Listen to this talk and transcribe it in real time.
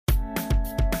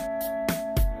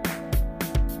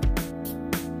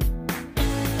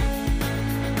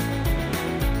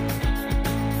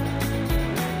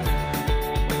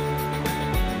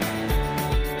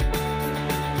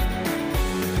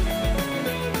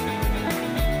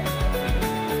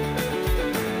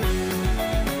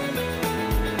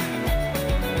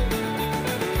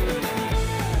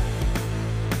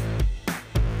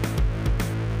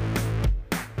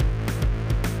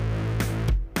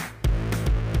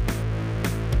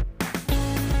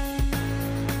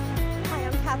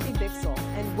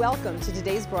Welcome to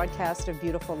today's broadcast of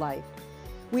Beautiful Life.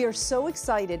 We are so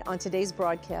excited on today's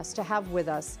broadcast to have with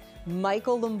us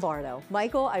Micheal Lombardo.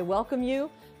 Micheal, I welcome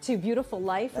you to Beautiful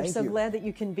Life. We're so glad that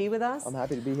you can be with us. I'm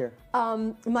happy to be here.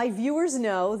 My viewers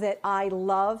know that I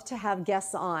love to have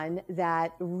guests on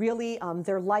that really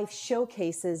their life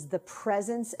showcases the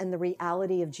presence and the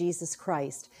reality of Jesus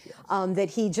Christ. Yes.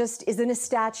 That he just isn't a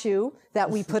statue that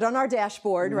we put on our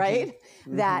dashboard, right?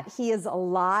 That he is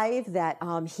alive, that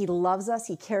he loves us,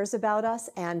 he cares about us,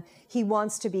 and he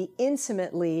wants to be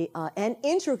intimately and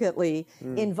intricately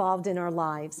involved in our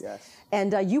lives. Yes.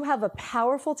 And you have a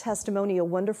powerful testimony, a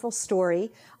wonderful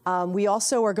story. We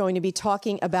also are going to be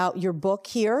talking about your book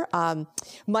here,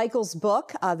 Micheal's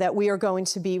book that we are going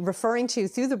to be referring to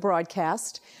through the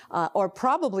broadcast, or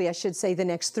probably I should say the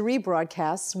next 3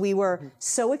 broadcasts. We were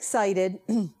so excited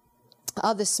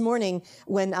this morning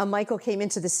when Micheal came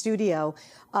into the studio,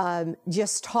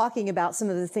 just talking about some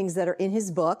of the things that are in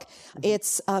his book.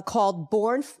 It's called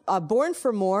Born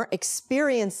for More,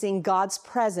 Experiencing God's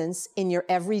Presence in Your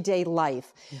Everyday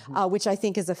Life, which I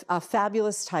think is a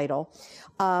fabulous title.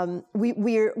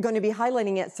 We're going to be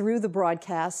highlighting it through the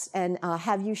broadcast and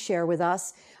have you share with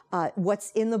us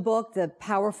what's in the book, the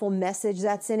powerful message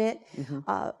that's in it.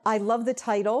 I love the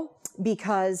title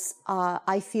because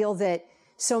I feel that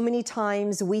so many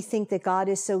times we think that God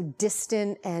is so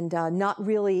distant and not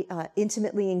really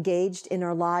intimately engaged in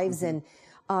our lives. And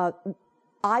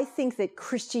I think that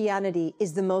Christianity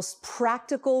is the most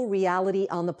practical reality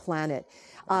on the planet.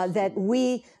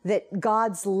 That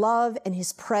God's love and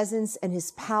his presence and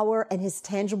his power and his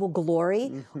tangible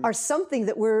glory are something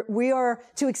that we are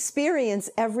to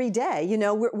experience every day. You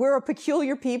know, we're a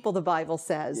peculiar people, the Bible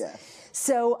says. Yes.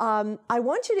 So I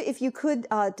want you to, if you could,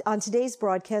 on today's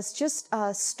broadcast, just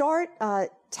start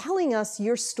telling us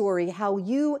your story, how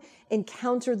you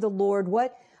encountered the Lord.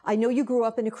 I know you grew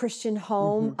up in a Christian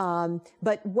home,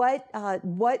 but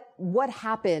what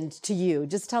happened to you?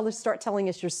 Just start telling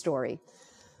us your story.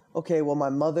 Okay, well, my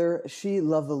mother, she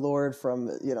loved the Lord from,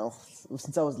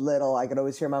 since I was little. I could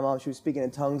always hear my mom. She was speaking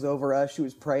in tongues over us. She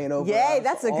was praying over us. Yay,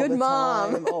 that's a good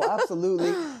mom. Oh, absolutely.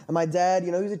 And my dad,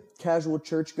 he was a casual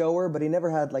churchgoer, but he never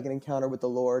had like an encounter with the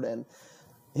Lord. And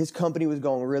his company was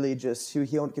going really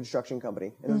he owned a construction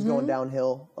company, and it was going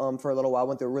downhill for a little while.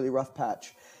 Went through a really rough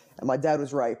patch. And my dad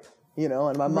was ripe.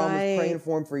 And my mom was praying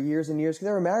for him for years and years, because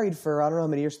they were married for, I don't know how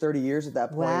many years, 30 years at that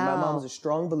point. Wow. My mom was a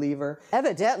strong believer.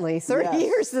 Evidently, 30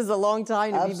 years is a long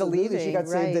time to be believing. She got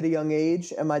saved at a young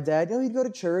age. And my dad, he'd go to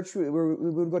church. We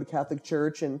would go to Catholic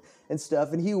church and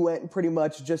stuff. And he went pretty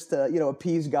much just to,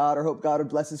 appease God or hope God would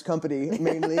bless his company,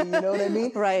 mainly, you know what I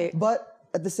mean? Right. But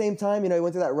at the same time, he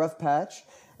went through that rough patch.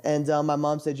 And my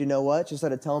mom said, you know what? She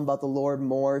started telling him about the Lord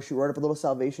more. She wrote up a little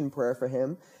salvation prayer for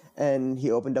him. And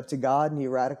he opened up to God, and he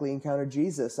radically encountered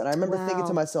Jesus. And I remember thinking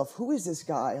to myself, who is this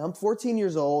guy? I'm 14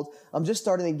 years old. I'm just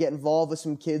starting to get involved with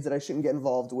some kids that I shouldn't get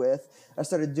involved with. I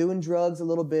started doing drugs a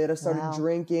little bit. I started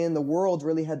drinking. The world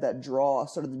really had that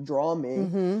started to draw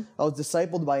me. I was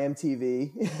discipled by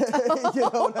MTV. You know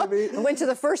what I mean? I went to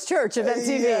the first church of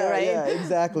MTV, right? Yeah,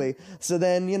 exactly. So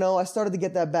then, I started to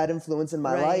get that bad influence in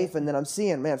my life. And then I'm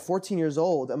seeing, 14 years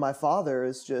old, and my father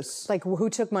is just... Like, who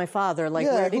took my father? Like,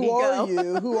 where did he go?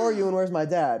 Who are you and where's my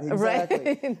dad?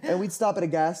 Exactly. Right. And we'd stop at a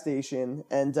gas station,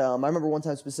 and I remember one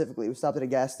time specifically, we stopped at a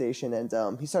gas station,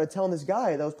 and he started telling this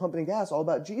guy that was pumping gas all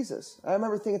about Jesus. I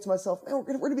remember thinking to myself, man,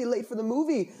 we're going to be late for the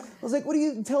movie. I was like, what are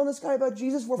you telling this guy about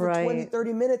Jesus for 20,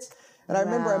 30 minutes? And I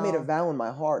remember I made a vow in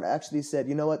my heart. I actually said,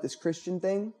 you know what, this Christian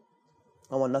thing,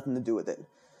 I want nothing to do with it.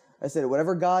 I said,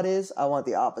 whatever God is, I want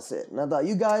the opposite. And I thought,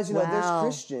 you guys, there's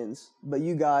Christians, but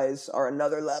you guys are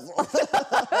another level.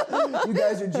 You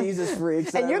guys are Jesus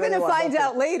freaks. And you're going to find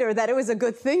out later that it was a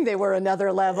good thing they were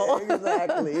another level.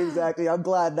 Exactly. I'm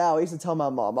glad now. I used to tell my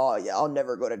mom, oh, yeah, I'll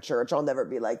never go to church. I'll never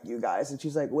be like you guys. And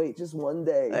she's like, wait, just one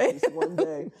day. Just one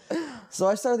day. So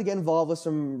I started to get involved with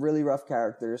some really rough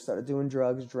characters, started doing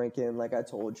drugs, drinking, like I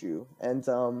told you. And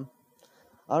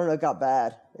I don't know, it got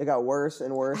bad. It got worse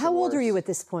and worse. How old are you at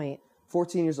this point?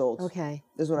 14 years old. Okay.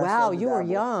 This is when I wow, started to you were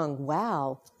dabble. young.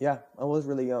 Wow. Yeah, I was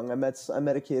really young. I met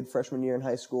a kid freshman year in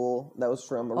high school. That was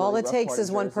from a really all it rough takes part of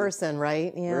is one Jersey. person,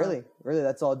 right? Yeah. Really,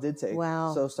 that's all it did take.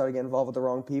 Wow. So I started getting involved with the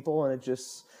wrong people, and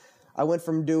I went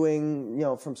from doing,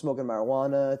 from smoking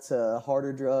marijuana to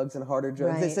harder drugs and harder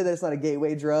drugs. Right. They say that it's not a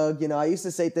gateway drug. I used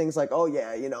to say things like, oh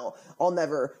yeah, I'll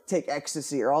never take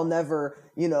ecstasy, or I'll never,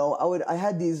 I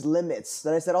had these limits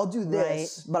that I said, I'll do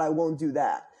this, but I won't do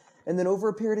that. And then over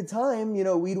a period of time,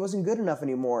 weed wasn't good enough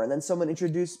anymore. And then someone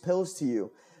introduced pills to you.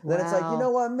 Then it's like, you Wow.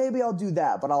 know what, maybe I'll do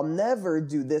that, but I'll never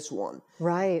do this one.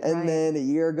 Right. And then a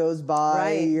year goes by,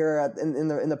 Right. you're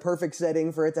in the perfect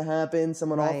setting for it to happen.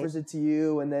 Someone Right. offers it to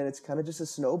you, and then it's kind of just a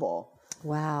snowball.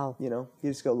 Wow. You know,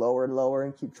 you just go lower and lower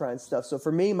and keep trying stuff. So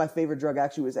for me, my favorite drug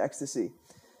actually was ecstasy.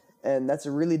 And that's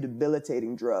a really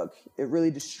debilitating drug. It really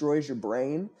destroys your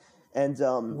brain. And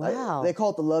Wow. they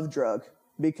call it the love drug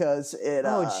because it...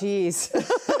 Oh, geez.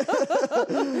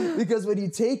 because when you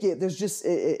take it, there's just...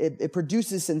 It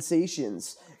produces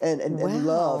sensations and Wow.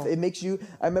 love. It makes you...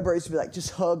 I remember I used to be like, just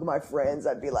hug my friends.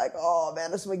 I'd be like, oh, man,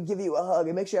 I just want to give you a hug.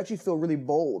 It makes you actually feel really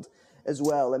bold as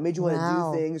well. It made you want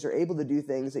Wow. to do things or able to do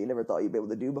things that you never thought you'd be able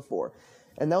to do before.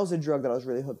 And that was a drug that I was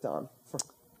really hooked on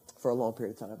for a long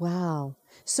period of time. Wow.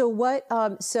 So what,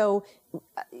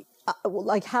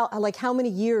 like how many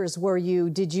years were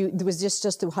you, was this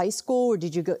just through high school, or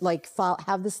did you go,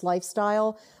 have this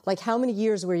lifestyle? Like how many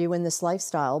years were you in this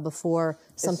lifestyle before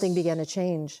something began to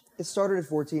change? It started at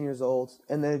 14 years old,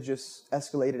 and then it just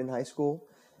escalated in high school.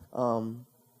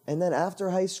 And then after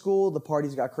high school, the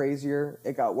parties got crazier.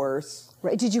 It got worse.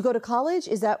 Right. Did you go to college?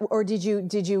 Is that, or did you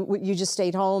just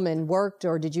stayed home and worked,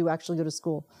 or did you actually go to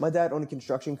school? My dad owned a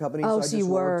construction company, Oh, so I so just you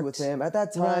worked worked. with him. At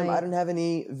that time, Right. I didn't have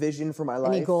any vision for my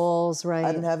life. Any goals, right?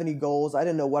 I didn't have any goals. I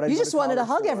didn't know what I You just wanted to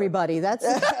hug everybody. That's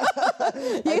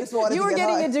I just wanted you to were get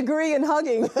getting high. a degree in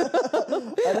hugging.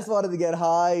 I just wanted to get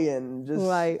high and just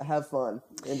Right. have fun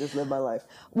and just live my life.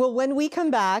 Well, when we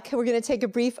come back, we're going to take a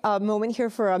brief moment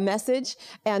here for a message.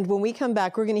 And when we come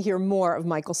back, we're going to hear more of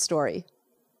Michael's story.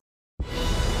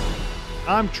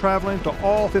 I'm traveling to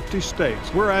all 50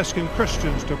 states. We're asking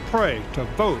Christians to pray, to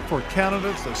vote for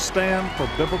candidates that stand for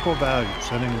biblical values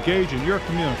and engage in your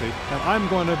community, and I'm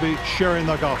going to be sharing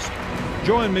the gospel.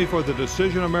 Join me for the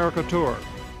Decision America Tour.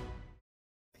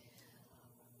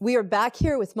 We are back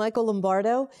here with Micheal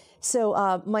Lombardo.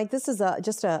 So, Mike, this is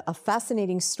just a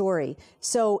fascinating story.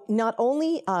 So, not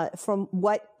only from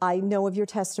what I know of your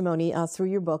testimony through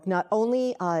your book, not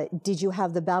only did you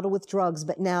have the battle with drugs,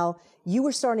 but now you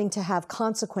were starting to have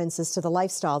consequences to the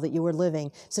lifestyle that you were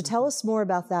living. So, tell us more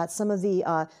about that. Some of the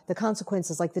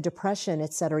consequences, like the depression,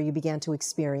 et cetera, you began to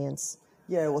experience.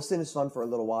 Yeah, well, sin is fun for a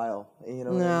little while. You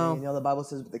know what I mean? You know, the Bible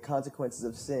says the consequences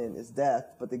of sin is death,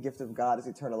 but the gift of God is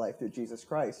eternal life through Jesus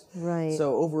Christ. Right.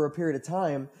 So over a period of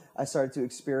time, I started to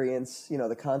experience, you know,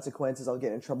 the consequences. I was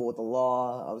getting in trouble with the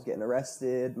law. I was getting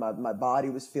arrested. My body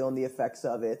was feeling the effects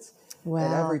of it and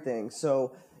Wow. everything.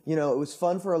 So, you know, it was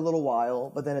fun for a little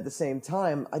while, but then at the same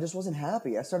time, I just wasn't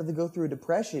happy. I started to go through a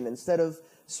depression. Instead of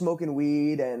smoking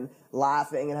weed and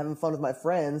laughing and having fun with my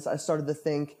friends, I started to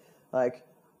think, like,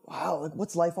 wow, like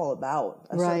what's life all about?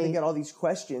 I started to Right. get all these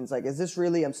questions, like, is this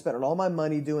really, I'm spending all my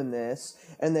money doing this,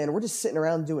 and then we're just sitting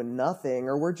around doing nothing,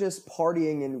 or we're just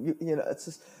partying, and, you know, it's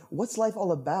just, what's life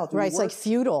all about? Do we Right, it's like work-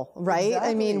 futile, right?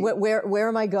 I mean, Exactly. where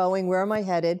am I going? Where am I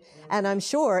headed? And I'm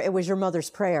sure it was your mother's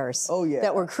prayers Oh, yeah.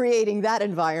 that were creating that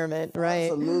environment,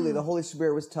 right? Absolutely. The Holy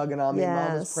Spirit was tugging on me.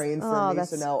 Mom was Yes. praying for Oh, me.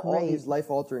 that's So now all great. these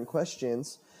life-altering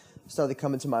questions started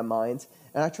coming to my mind.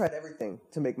 And I tried everything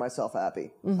to make myself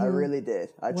happy. I really did.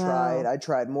 I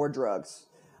tried more drugs.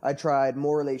 I tried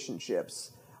more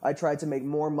relationships. I tried to make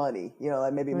more money. You know,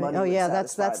 like maybe money Oh would yeah,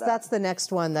 satisfy that. that's the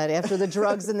next one. That after the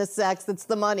drugs and the sex, that's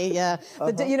the money. Yeah,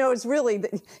 you know, it's really,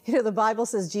 you know, the Bible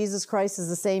says Jesus Christ is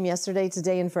the same yesterday,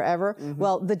 today, and forever.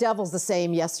 Well, the devil's the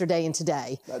same yesterday and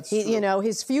today. That's You true. know,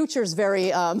 his future's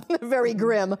very very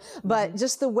grim, but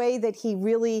just the way that he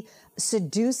really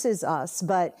seduces us,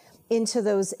 but into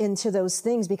those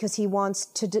things, because he wants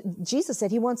to. Jesus said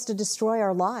he wants to destroy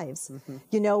our lives.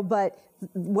 You know, but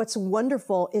what's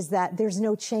wonderful is that there's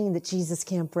no chain that Jesus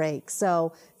can't break.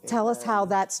 So tell us how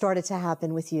that started to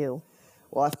happen with you.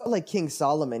 Well, I felt like King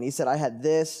Solomon. He said, I had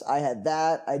this, I had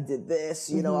that, I did this,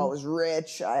 you know, I was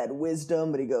rich, I had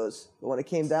wisdom, but he goes, but when it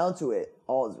came down to it,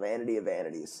 all is vanity of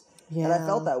vanities. And I Yeah.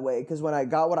 felt that way because when I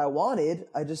got what I wanted,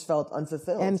 I just felt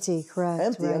unfulfilled. Empty, correct,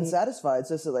 Empty, right. unsatisfied.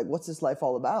 So I said, like, what's this life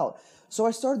all about? So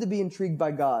I started to be intrigued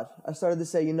by God. I started to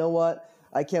say, you know what?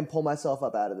 I can't pull myself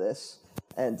up out of this.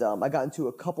 And I got into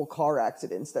a couple car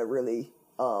accidents that really,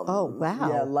 Oh, wow.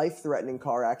 yeah, life-threatening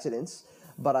car accidents.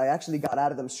 But I actually got out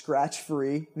of them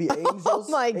scratch-free. The angels, Oh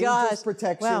my angels gosh!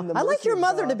 protection. Wow, the I like mercy your of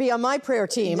mother God. to be on my prayer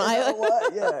team. You know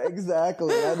what? Yeah,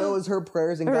 exactly. I know it was her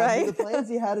prayers and God Right. knew the plans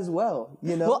He had as well.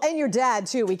 You know. Well, and your dad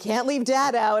too. We can't leave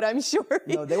dad out. I'm sure.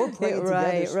 No, they were praying together,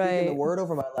 Right, speaking right. the word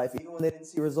over my life. Even when they didn't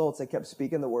see results, they kept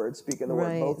speaking the word,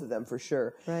 Right. both of them for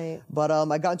sure. Right. But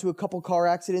I got into a couple car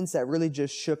accidents that really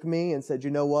just shook me and said,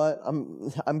 you know what?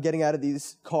 I'm getting out of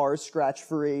these cars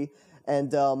scratch-free.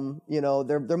 And, you know,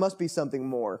 there must be something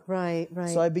more. Right, right.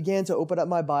 So I began to open up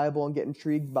my Bible and get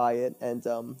intrigued by it. And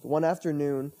one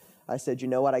afternoon, I said, you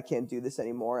know what, I can't do this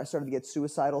anymore. I started to get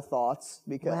suicidal thoughts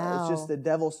because Wow. it's just the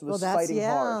devil was fighting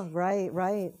hard.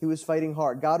 Right. He was fighting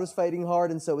hard. God was fighting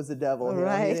hard, and so was the devil. You know?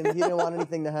 Right. He didn't want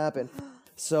anything to happen.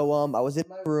 So I was in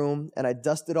my room, and I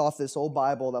dusted off this old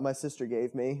Bible that my sister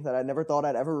gave me that I never thought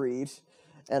I'd ever read.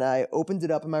 And I opened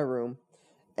it up in my room,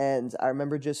 and I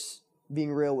remember just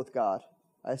being real with God.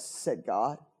 I said,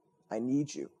 God, I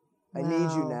need you. I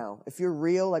need you now. If you're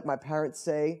real, like my parents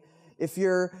say, if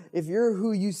you're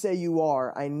who you say you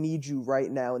are, I need you right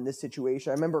now in this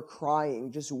situation. I remember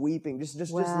crying, just weeping, just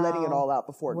letting it all out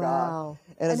before God.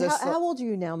 And how old are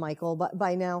you now, Michael?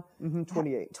 By now?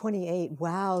 28. 28.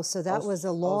 Wow. So that was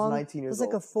a long. I was 19 years old.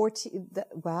 It was like a 14.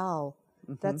 Wow.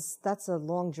 That's a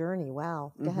long journey.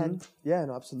 Wow. Go ahead. Yeah,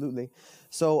 no, absolutely.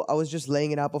 So I was just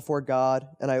laying it out before God,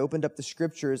 and I opened up the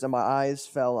scriptures, and my eyes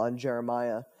fell on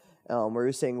Jeremiah, where he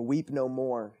was saying, weep no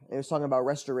more. And he was talking about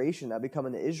restoration, I'd be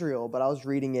coming to Israel, but I was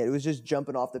reading it. It was just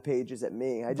jumping off the pages at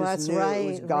me. I just knew it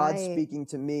was God speaking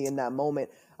to me in that moment.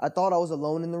 I thought I was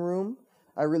alone in the room.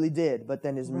 I really did. But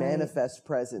then his manifest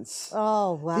presence.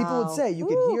 Oh, wow. People would say, you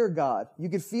could hear God. You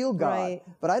could feel God.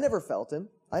 But I never felt him.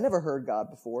 I never heard God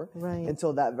before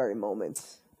until that very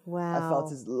moment. Wow. I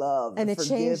felt his love. And it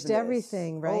changed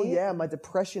everything, right? Oh, yeah. My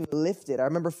depression lifted. I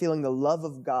remember feeling the love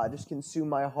of God just consume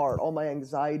my heart. All my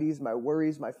anxieties, my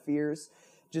worries, my fears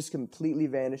just completely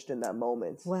vanished in that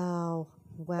moment. Wow.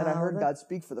 And I heard God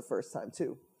speak for the first time,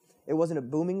 too. It wasn't a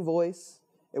booming voice.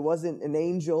 It wasn't an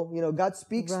angel. You know, God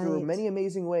speaks through many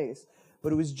amazing ways.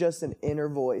 But it was just an inner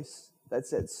voice that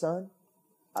said, son,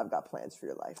 I've got plans for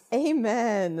your life.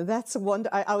 Amen. That's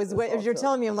wonderful. I was waiting, as you're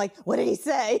telling me, I'm like, what did he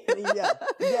say?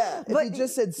 Yeah. If he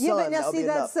just said son, but now see,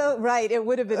 that's so right. It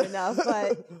would have been enough.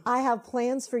 But I have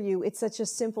plans for you. It's such a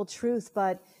simple truth.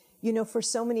 But, you know, for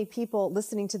so many people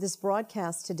listening to this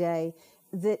broadcast today,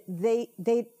 that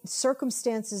they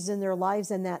circumstances in their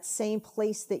lives in that same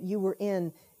place that you were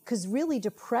in, because really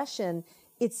depression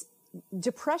is,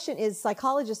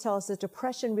 psychologists tell us that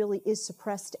depression really is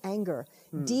suppressed anger.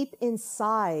 Deep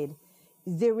inside,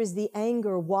 there is the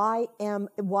anger. Why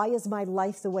is my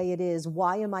life the way it is?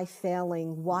 Why am I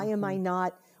failing? Why am I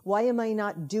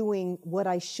not doing what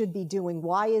I should be doing?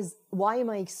 Why am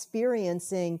I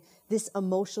experiencing this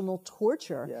emotional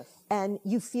torture? Yes. And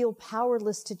you feel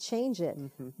powerless to change it.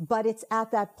 But it's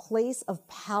at that place of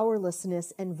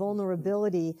powerlessness and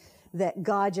vulnerability that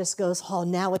God just goes, oh,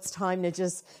 now it's time to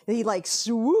just, he like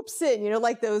swoops in, you know,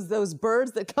 like those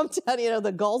birds that come down, you know,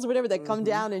 the gulls or whatever that come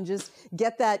down and just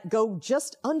go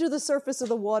just under the surface of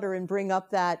the water and bring up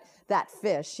that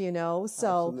fish, you know.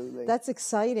 So that's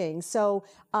exciting. So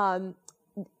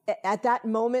at that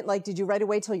moment, like, did you right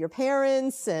away tell your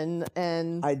parents? And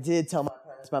I did tell my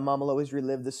parents. My mom will always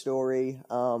relive the story.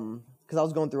 Because I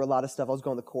was going through a lot of stuff. I was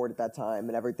going to court at that time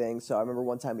and everything. So I remember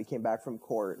one time we came back from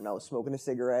court and I was smoking a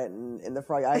cigarette and in the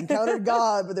front. I encountered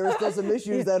God, but there were still some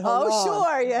issues that hung on. Oh,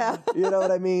 sure, yeah. You know what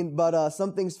I mean? But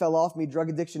some things fell off me. Drug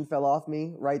addiction fell off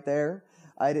me right there.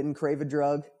 I didn't crave a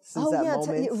drug since that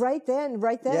moment. Right then,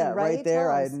 Yeah, right there.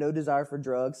 Tell I us. had no desire for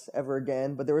drugs ever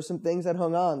again. But there were some things that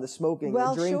hung on. The smoking,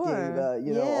 the drinking,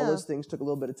 all those things took a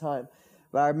little bit of time.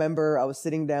 But I remember I was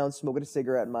sitting down smoking a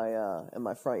cigarette in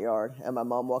my front yard, and my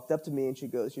mom walked up to me and she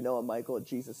goes, you know what, Michael,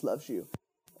 Jesus loves you.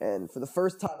 And for the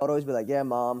first time, I'd always be like, yeah,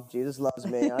 Mom, Jesus loves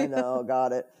me. I know,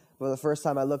 got it. But the first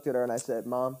time I looked at her and I said,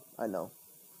 Mom, I know.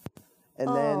 And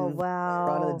then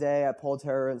on in the day, I pulled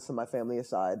her and some of my family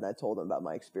aside and I told them about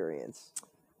my experience.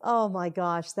 Oh my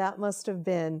gosh, that must have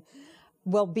been,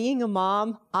 well, being a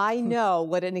mom, I know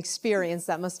what an experience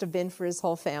that must have been for his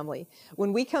whole family.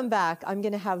 When we come back, I'm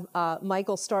going to have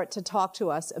Michael start to talk to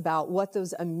us about what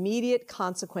those immediate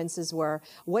consequences were,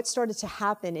 what started to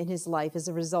happen in his life as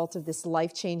a result of this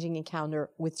life-changing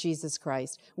encounter with Jesus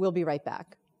Christ. We'll be right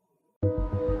back.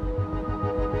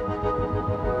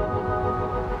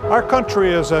 Our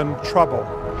country is in trouble.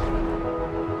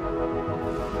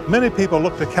 Many people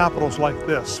look to capitals like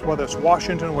this, whether it's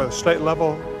Washington, whether it's state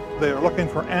level. They are looking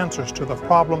for answers to the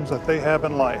problems that they have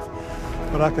in life.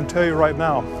 But I can tell you right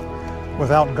now,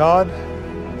 without God,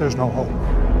 there's no hope.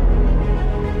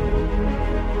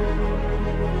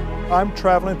 I'm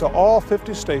traveling to all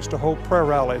 50 states to hold prayer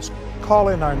rallies,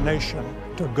 calling our nation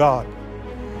to God.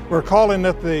 We're calling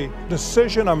it the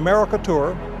Decision America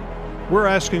Tour. We're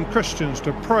asking Christians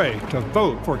to pray, to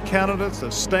vote for candidates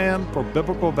that stand for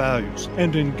biblical values,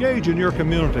 and engage in your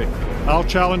community. I'll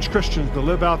challenge Christians to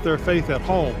live out their faith at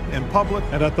home, in public,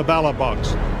 and at the ballot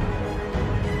box.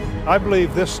 I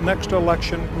believe this next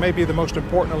election may be the most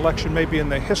important election maybe in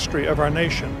the history of our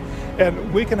nation,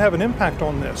 and we can have an impact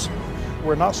on this.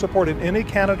 We're not supporting any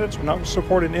candidates, we're not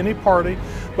supporting any party,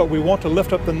 but we want to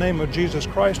lift up the name of Jesus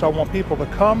Christ. I want people to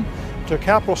come to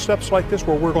capital steps like this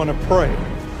where we're going to pray.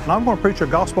 And I'm going to preach a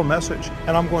gospel message,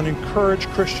 and I'm going to encourage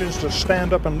Christians to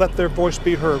stand up and let their voice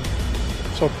be heard.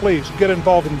 So please get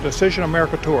involved in the Decision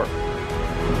America Tour.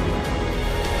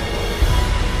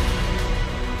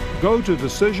 Go to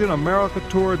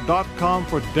DecisionAmericaTour.com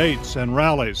for dates and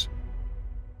rallies.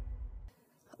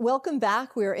 Welcome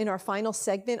back. We're in our final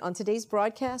segment on today's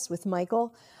broadcast with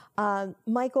Micheal.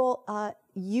 Micheal,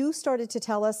 you started to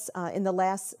tell us in the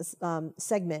last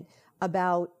segment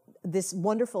about this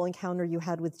wonderful encounter you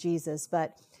had with Jesus,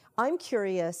 but I'm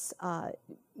curious,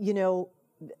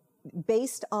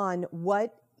 based on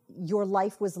what your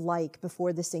life was like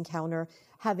before this encounter,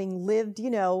 having lived,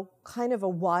 kind of a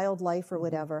wild life or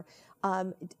whatever.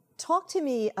 Talk to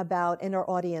me about, and our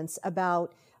audience,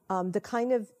 about the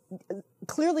kind of,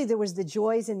 clearly there was the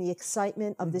joys and the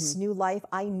excitement of this new life.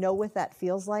 I know what that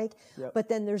feels like. Yep. But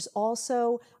then there's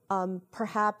also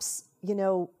perhaps,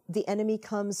 the enemy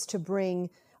comes to bring,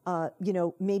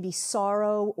 maybe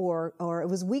sorrow or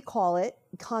as we call it,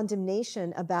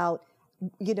 condemnation about,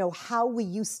 how we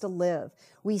used to live.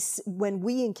 When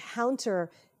we encounter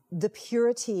the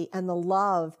purity and the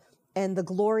love and the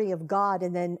glory of God,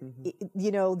 and then,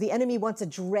 the enemy wants to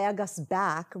drag us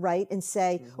back, right, and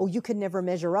say, oh, you could never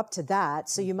measure up to that,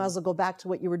 so you might as well go back to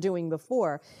what you were doing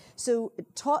before. So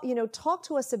talk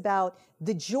to us about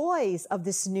the joys of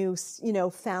this new,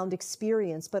 found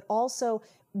experience, but also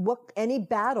any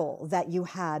battle that you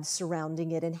had surrounding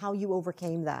it and how you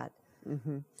overcame that.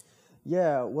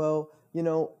 Yeah, well,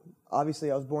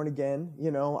 obviously I was born again,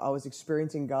 I was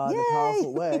experiencing God in a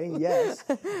powerful way, yes.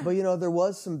 But, there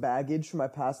was some baggage from my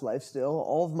past life still.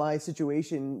 All of my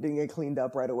situation didn't get cleaned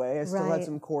up right away. I still had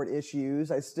some court issues.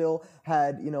 I still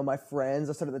had, my friends.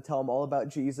 I started to tell them all about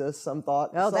Jesus. Some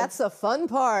thought. Oh, that's the fun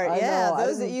part.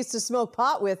 Those that used to smoke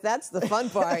pot with, that's the fun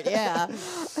part, yeah.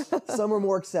 Some were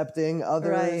more accepting.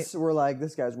 Others were like,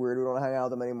 this guy's weird. We don't hang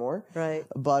out with him anymore. Right.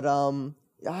 But,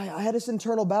 I had this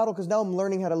internal battle because now I'm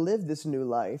learning how to live this new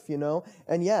life,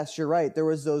 And yes, you're right. There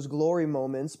was those glory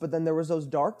moments, but then there was those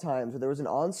dark times where there was an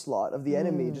onslaught of the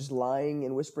enemy just lying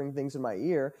and whispering things in my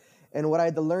ear. And what I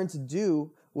had to learn to do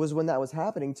was when that was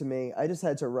happening to me, I just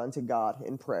had to run to God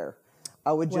in prayer.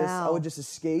 I would just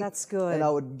escape. That's good. And I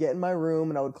would get in my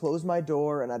room and I would close my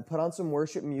door and I'd put on some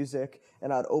worship music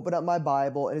and I'd open up my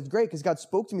Bible. And it's great because God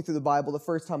spoke to me through the Bible the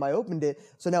first time I opened it.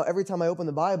 So now every time I open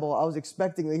the Bible, I was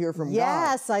expecting to hear from God.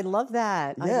 Yes, I love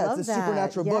that. Yeah, it's a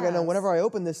supernatural book. I know whenever I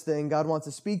open this thing, God wants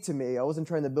to speak to me. I wasn't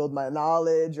trying to build my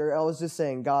knowledge, or I was just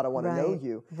saying, God, I want to know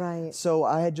you. Right. So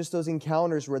I had just those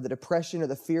encounters where the depression or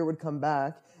the fear would come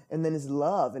back. And then his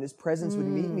love and his presence would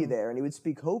meet me there, and he would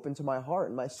speak hope into my heart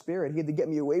and my spirit. He had to get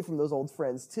me away from those old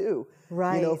friends too.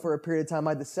 Right. For a period of time,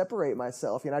 I had to separate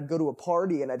myself. I'd go to a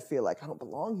party and I'd feel like I don't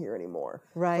belong here anymore.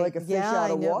 Right. I feel like a fish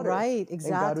out of water. Right.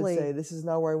 Exactly. And God would say, "This is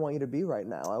not where I want you to be right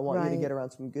now. I want you to get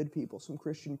around some good people, some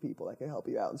Christian people that can help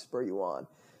you out and spur you on."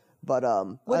 But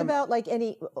what about like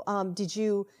any? Did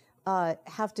you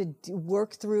have to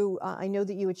work through, I know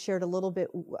that you had shared a little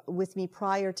bit with me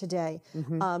prior today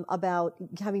about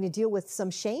having to deal with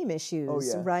some shame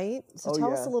issues, right? So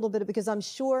tell us a little bit, because I'm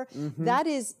sure that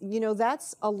is,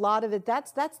 that's a lot of it.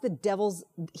 That's the devil's,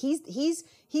 he's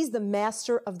the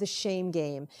master of the shame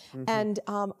game. And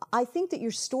I think that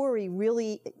your story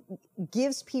really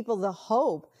gives people the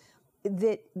hope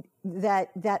that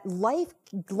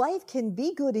life can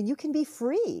be good and you can be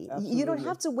free. Absolutely. You don't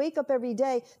have to wake up every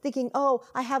day thinking, oh,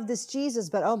 I have this Jesus,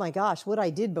 but oh my gosh, what I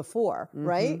did before,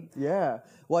 right? Yeah.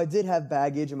 Well, I did have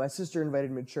baggage, and my sister invited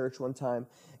me to church one time,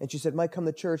 and she said, Mike, come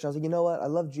to church. And I was like, you know what? I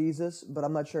love Jesus, but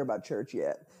I'm not sure about church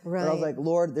yet. Right. And I was like,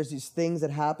 Lord, there's these things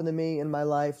that happen to me in my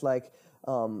life, like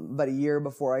about a year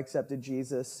before I accepted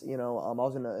Jesus, I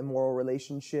was in an immoral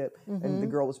relationship, and the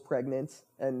girl was pregnant,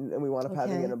 and we wound up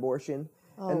having an abortion.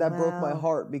 Oh, and that broke my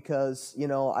heart because,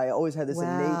 I always had this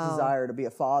innate desire to be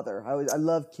a father. I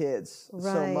love kids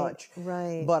so much.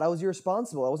 Right. But I was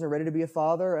irresponsible. I wasn't ready to be a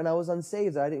father, and I was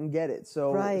unsaved. I didn't get it.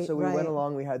 So we went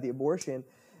along, we had the abortion.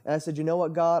 And I said, you know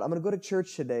what, God, I'm going to go to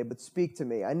church today, but speak to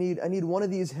me. I need one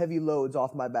of these heavy loads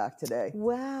off my back today.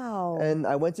 Wow. And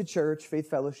I went to church,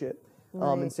 Faith Fellowship.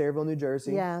 In Sayreville, New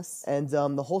Jersey. Yes. And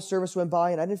the whole service went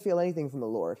by, and I didn't feel anything from the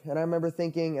Lord. And I remember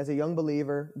thinking, as a young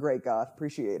believer, great God,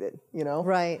 appreciate it,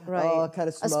 Right. Kind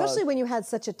of smug. Especially when you had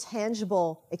such a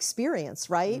tangible experience,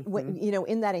 right? When,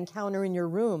 in that encounter in your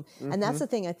room. And that's the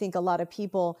thing I think a lot of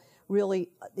people really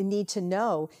need to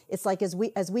know. It's like as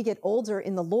we get older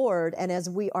in the Lord and as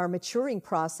our maturing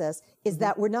process is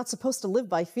that we're not supposed to live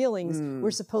by feelings.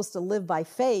 We're supposed to live by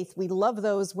faith. We love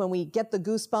those when we get the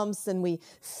goosebumps and we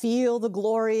feel the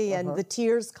glory and the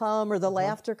tears come or the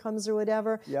laughter comes or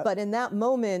whatever. Yep. But in that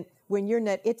moment, when you're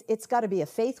not, it's got to be a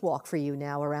faith walk for you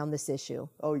now around this issue.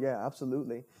 Oh yeah,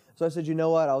 absolutely. So I said, you know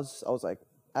what? I was like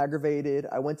aggravated.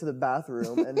 I went to the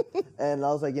bathroom and I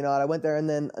was like, you know what? I went there and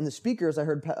then on the speakers, I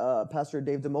heard Pastor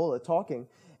Dave DeMola talking,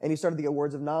 and he started to get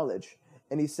words of knowledge.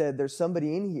 And he said, there's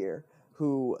somebody in here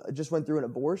who just went through an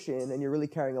abortion and you're really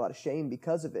carrying a lot of shame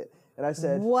because of it. And I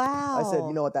said, wow. I said,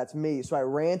 you know what, that's me. So I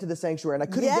ran to the sanctuary and I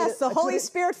couldn't get it. Yes, the Holy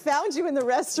Spirit found you in the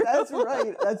restroom. That's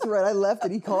right. That's right. I left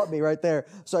it. He caught me right there.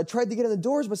 So I tried to get in the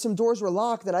doors, but some doors were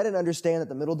locked, and I didn't understand that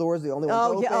the middle door is the only one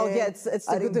open. It's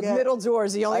the middle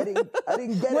doors. The only I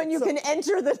didn't get when it. you can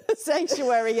enter the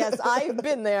sanctuary. Yes, I've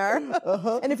been there.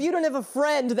 And if you don't have a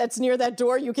friend that's near that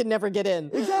door, you can never get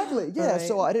in. Exactly. Yeah. Right.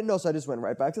 So I didn't know. So I just went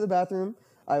right back to the bathroom.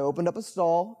 I opened up a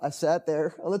stall. I sat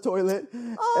there on the toilet,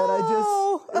 and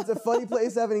it's a funny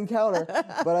place to have an encounter.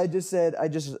 But I just said, I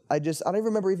don't even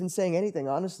remember even saying anything,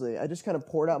 honestly. I just kind of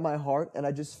poured out my heart, and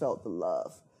I just felt the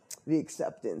love, the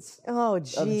acceptance of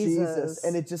Jesus.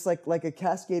 And it just like a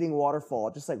cascading waterfall,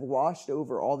 just like washed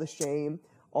over all the shame,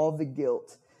 all the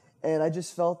guilt. And I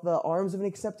just felt the arms of an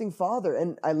accepting Father.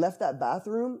 And I left that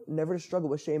bathroom, never to struggle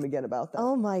with shame again about that.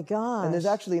 Oh, my gosh. And there's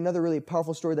actually another really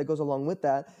powerful story that goes along with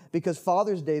that, because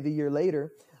Father's Day, the year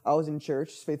later, I was in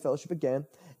church, Faith Fellowship again,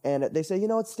 and they say, you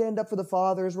know what, stand up for the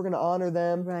fathers. We're going to honor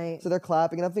them. Right. So they're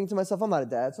clapping. And I'm thinking to myself, I'm not a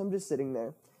dad, so I'm just sitting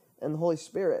there. And the Holy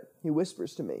Spirit, he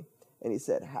whispers to me, and he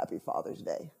said, Happy Father's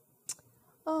Day.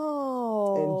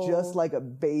 Oh. And just like a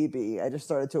baby, I just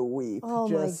started to weep. Oh,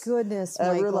 my goodness, And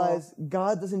Michael. I realized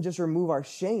God doesn't just remove our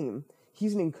shame.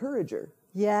 He's an encourager.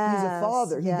 Yes. He's a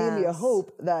father. Yes. He gave me a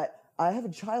hope that I have a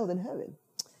child in heaven.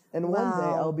 And one day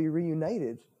I'll be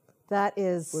reunited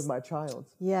with my child.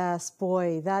 Yes,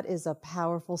 boy, that is a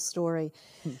powerful story.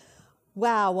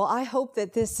 Wow. Well, I hope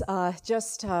that this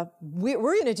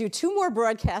we're going to do 2 more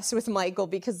broadcasts with Michael,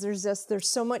 because there's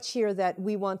so much here that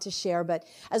we want to share. But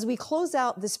as we close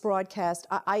out this broadcast,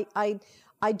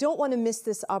 I don't want to miss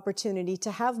this opportunity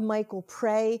to have Michael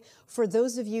pray for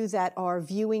those of you that are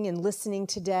viewing and listening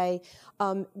today.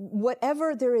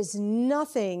 Whatever, there is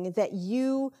nothing that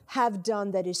you have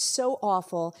done that is so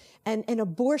awful. And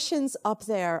abortion's up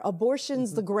there.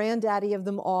 Abortion's the granddaddy of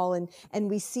them all. And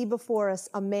we see before us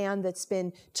a man that's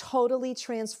been totally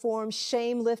transformed,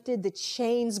 shame lifted, the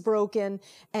chains broken.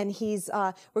 And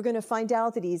we're going to find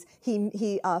out that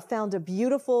he found a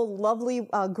beautiful, lovely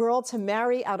girl to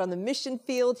marry out on the mission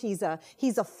field. He's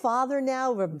a father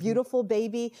now of a beautiful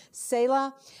baby,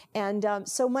 Selah. And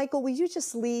so, Michael, will you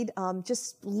just lead,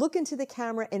 just look into the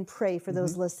camera and pray for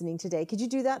those listening today. Could you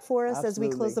do that for us as we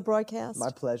close the broadcast?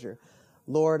 My pleasure.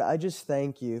 Lord, I just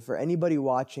thank you for anybody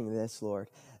watching this, Lord,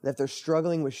 that if they're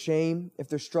struggling with shame, if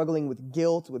they're struggling with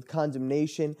guilt, with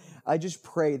condemnation, I just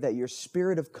pray that your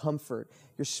spirit of comfort,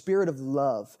 your spirit of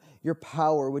love, your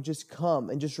power would just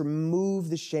come and just remove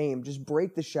the shame, just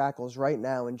break the shackles right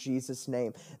now in Jesus'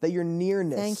 name. That your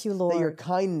nearness, thank you, Lord, that your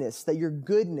kindness, that your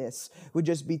goodness would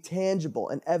just be tangible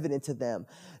and evident to them.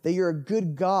 That you're a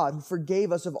good God who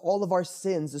forgave us of all of our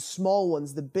sins, the small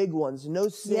ones, the big ones. No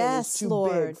sin is too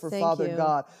big for Father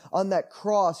God. On that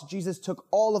cross, Jesus took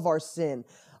all of our sin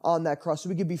on that cross so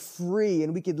we could be free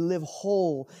and we could live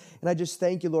whole. And I just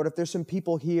thank you, Lord. If there's some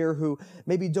people here who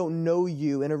maybe don't know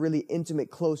you in a really intimate,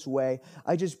 close way,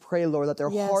 I just pray, Lord, that their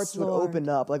hearts would open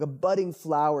up like a budding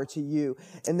flower to you,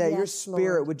 and that your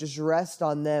spirit would just rest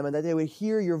on them, and that they would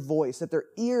hear your voice, that their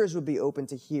ears would be open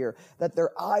to hear, that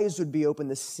their eyes would be open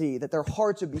to see, that their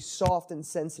hearts would be soft and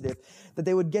sensitive, that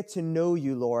they would get to know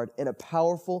you, Lord, in a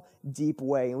powerful, deep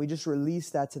way. And we just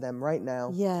release that to them right now.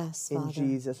 Yes, Father. In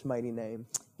Jesus' mighty name.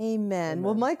 Amen.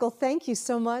 Well, Michael, thank you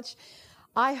so much.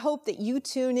 I hope that you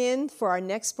tune in for our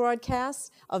next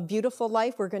broadcast of Beautiful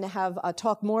Life. We're going to have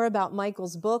talk more about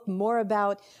Michael's book, more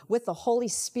about what the Holy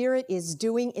Spirit is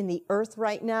doing in the earth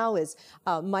right now, as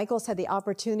Michael's had the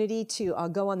opportunity to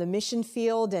go on the mission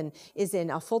field and is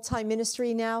in a full-time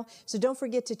ministry now. So don't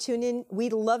forget to tune in. We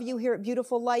love you here at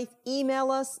Beautiful Life.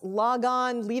 Email us, log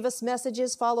on, leave us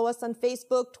messages, follow us on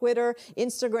Facebook, Twitter,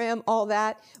 Instagram, all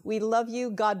that. We love you.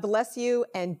 God bless you.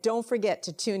 And don't forget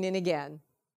to tune in again.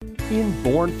 In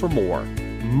Born for More,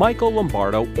 Micheal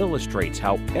Lombardo illustrates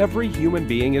how every human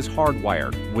being is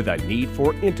hardwired with a need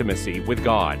for intimacy with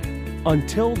God.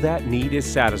 Until that need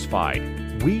is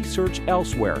satisfied, we search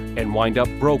elsewhere and wind up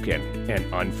broken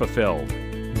and unfulfilled.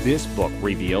 This book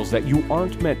reveals that you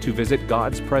aren't meant to visit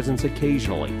God's presence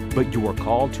occasionally, but you are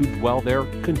called to dwell there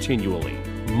continually.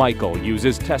 Micheal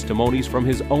uses testimonies from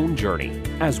his own journey,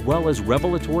 as well as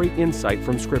revelatory insight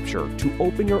from Scripture to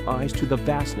open your eyes to the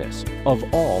vastness of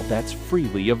all that's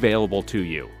freely available to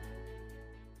you.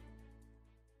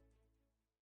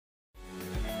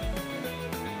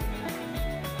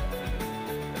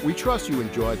 We trust you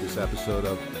enjoyed this episode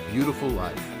of Beautiful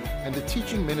Life and the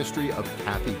teaching ministry of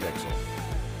Kathy Bixel.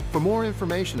 For more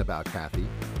information about Kathy,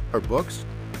 her books,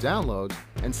 downloads,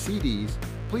 and CDs,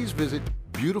 please visit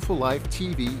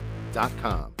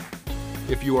beautifullifetv.com.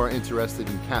 If you are interested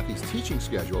in Kathy's teaching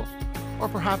schedule, or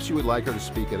perhaps you would like her to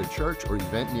speak at a church or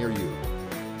event near you,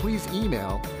 please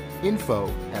email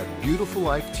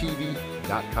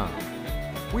info@beautifullifetv.com.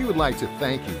 We would like to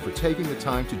thank you for taking the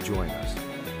time to join us,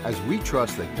 as we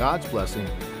trust that God's blessing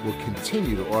will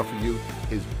continue to offer you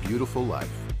His beautiful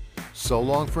life. So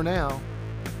long for now.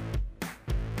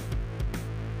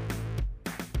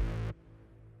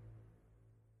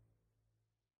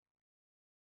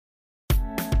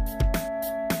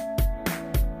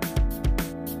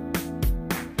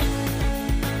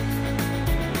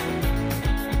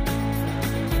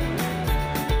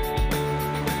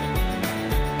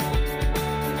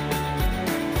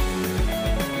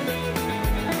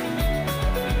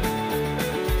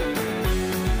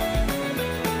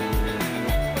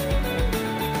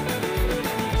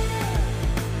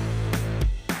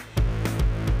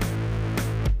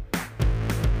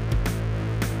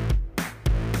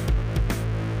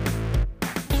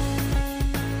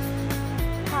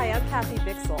 Kathy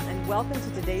Bixel, and welcome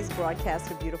to today's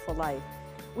broadcast of Beautiful Life.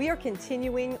 We are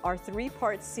continuing our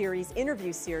three-part series,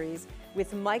 interview series,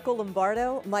 with Micheal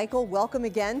Lombardo. Micheal, welcome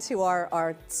again to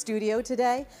our studio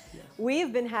today. Yes. We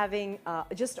have been having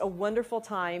just a wonderful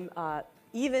time,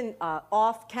 even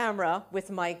off camera with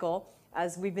Micheal,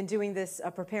 as we've been doing this,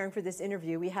 preparing for this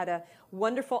interview. We had a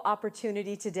wonderful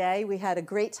opportunity today. We had a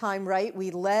great time, right?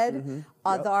 We led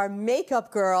our makeup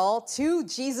girl to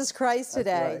Jesus Christ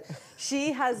today. Right.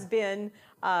 She has been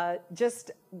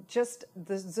just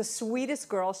the sweetest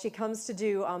girl. She comes to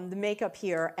do the makeup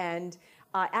here, and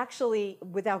actually,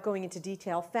 without going into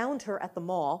detail, found her at the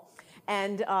mall.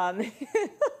 And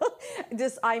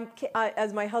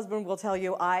as my husband will tell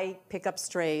you, I pick up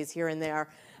strays here and there.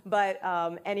 But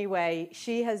anyway,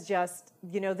 she has just,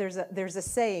 there's a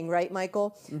saying, right,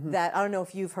 Micheal, that I don't know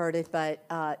if you've heard it, but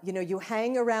you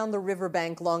hang around the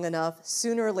riverbank long enough,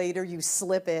 sooner or later you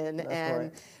slip in. That's and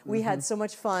right. We had so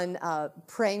much fun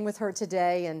praying with her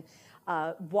today, and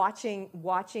watching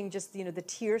just the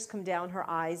tears come down her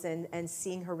eyes, and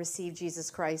seeing her receive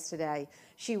Jesus Christ today.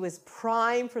 She was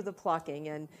prime for the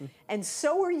plucking, and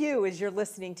so are you as you're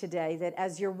listening today. That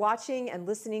as you're watching and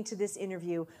listening to this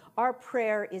interview, our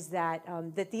prayer is that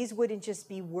that these wouldn't just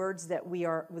be words that we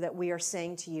are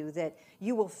saying to you. That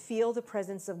you will feel the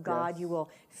presence of God. Yes. You will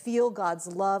feel God's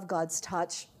love, God's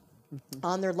touch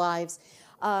on their lives.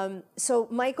 So,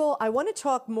 Micheal, I want to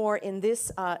talk more in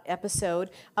this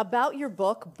episode about your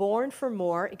book, Born for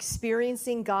More,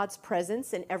 Experiencing God's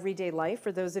Presence in Everyday Life,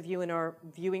 for those of you in our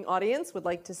viewing audience would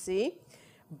like to see.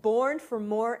 Born for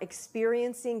More,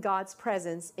 Experiencing God's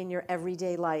Presence in Your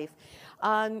Everyday Life.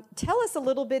 Tell us a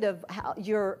little bit of how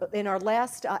in our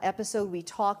last episode, we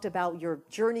talked about your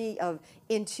journey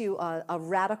into a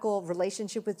radical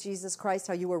relationship with Jesus Christ,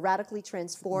 how you were radically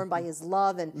transformed by His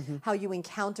love, and how you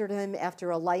encountered Him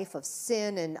after a life of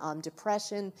sin and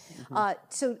depression.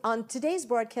 So on today's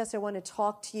broadcast, I want to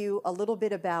talk to you a little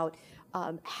bit about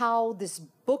how this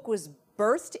book was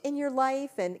birthed in your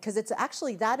life, and because it's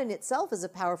actually that in itself is a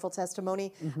powerful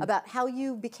testimony about how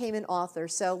you became an author.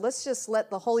 So let's just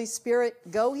let the Holy Spirit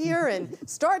go here and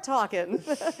start talking.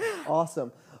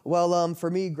 Awesome. Well, for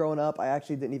me, growing up, I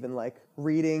actually didn't even like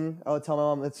reading. I would tell my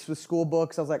mom it's with school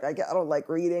books. I was like, I don't like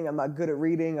reading. I'm not good at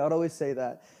reading. I would always say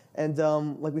that. And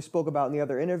like we spoke about in the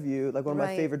other interview, like one of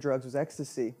my favorite drugs was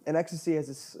ecstasy. And ecstasy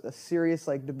has a serious,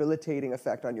 like, debilitating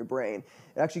effect on your brain.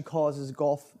 It actually causes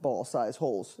golf ball size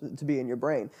holes to be in your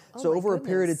brain. So over a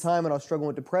period of time when I was struggling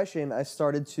with depression, I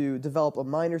started to develop a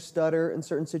minor stutter in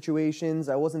certain situations.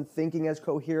 I wasn't thinking as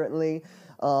coherently.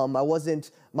 I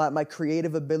wasn't, my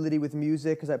creative ability with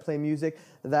music, because I play music,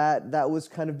 that was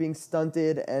kind of being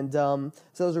stunted. And so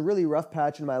it was a really rough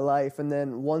patch in my life. And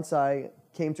then once I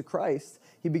came to Christ,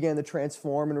 He began to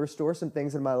transform and restore some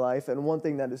things in my life. And one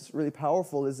thing that is really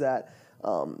powerful is that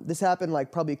this happened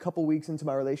like probably a couple weeks into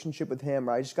my relationship with Him,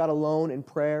 where I just got alone in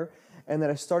prayer, and then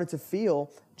I started to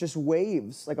feel just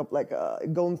waves like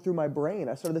going through my brain.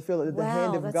 I started to feel the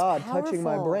hand of God touching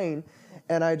my brain.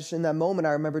 And I just, in that moment,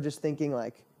 I remember just thinking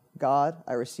like, God,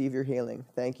 I receive your healing.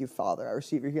 Thank you, Father. I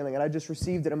receive your healing. And I just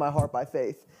received it in my heart by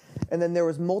faith. And then there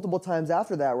was multiple times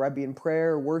after that where I'd be in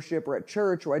prayer, worship, or at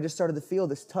church where I just started to feel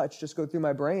this touch just go through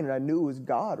my brain, and I knew it was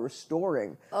God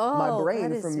restoring my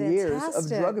brain from years of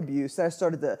drug abuse. And I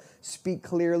started to speak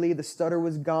clearly. The stutter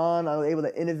was gone. I was able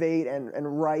to innovate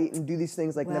and write and do these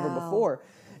things like never before.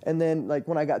 And then like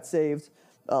when I got saved,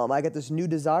 I got this new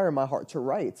desire in my heart to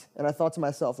write. And I thought to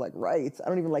myself, like, write? I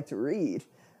don't even like to read.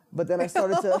 But then I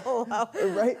started to,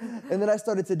 right? And then I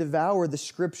started to devour the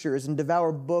scriptures and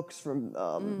devour books from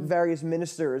various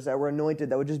ministers that were anointed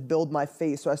that would just build my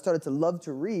faith. So I started to love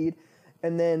to read.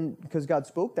 And then, because God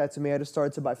spoke that to me, I just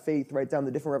started to, by faith, write down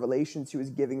the different revelations he was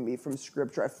giving me from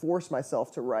scripture. I forced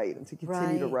myself to write and to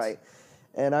continue to write.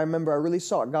 And I remember I really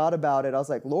sought God about it. I was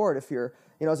like, Lord, if you're,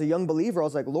 you know, as a young believer, I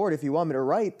was like, Lord, if you want me to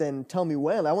write, then tell me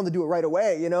when. I want to do it right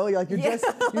away, you know? You're like, you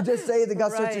just say that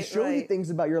God starts to show you things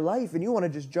about your life, and you want to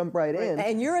just jump right in.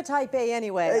 And you're a type A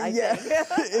anyway, I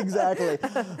think. Exactly.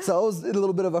 So I was in a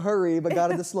little bit of a hurry, but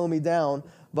God had to slow me down.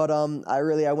 But I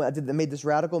made this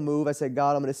radical move. I said,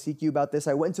 God, I'm going to seek you about this.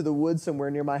 I went to the woods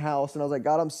somewhere near my house, and I was like,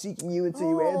 God, I'm seeking you until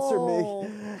you answer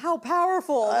me. How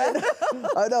powerful. I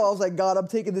know. I was like, God, I'm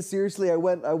taking this seriously. I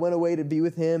went away to be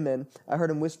with him, and I heard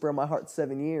him whisper in my heart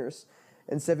 7 years.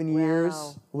 And 7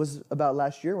 years was about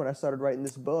last year when I started writing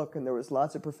this book, and there was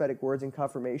lots of prophetic words and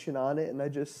confirmation on it, and I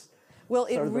just... Well,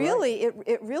 it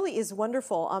really is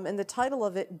wonderful, and the title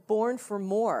of it, "Born for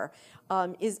More,"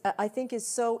 I think is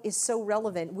so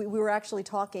relevant. We were actually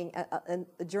talking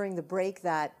during the break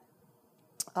that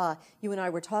you and I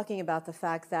were talking about the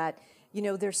fact that, you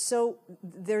know,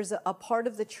 there's a part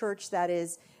of the church that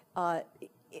is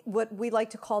what we like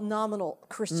to call nominal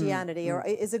Christianity, or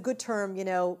is a good term, you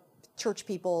know, church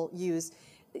people use.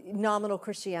 Nominal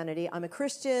Christianity. I'm a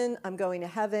Christian. I'm going to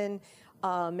heaven.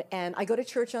 And I go to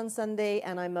church on Sunday,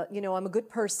 and I'm a good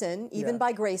person. Even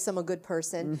by grace, I'm a good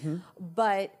person.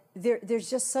 But there's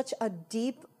just such a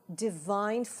deep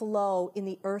divine flow in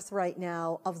the earth right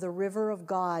now of the river of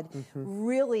God.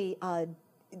 Really,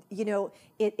 you know,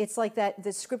 it's like that,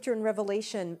 the scripture in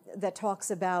Revelation that talks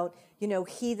about, you know,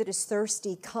 he that is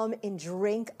thirsty, come and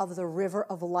drink of the river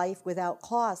of life without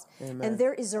cost. Amen. And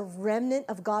there is a remnant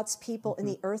of God's people in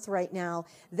the earth right now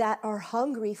that are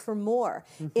hungry for more.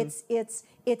 It's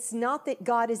not that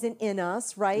God isn't in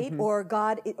us, right? Or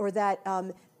that,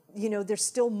 you know, there's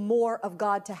still more of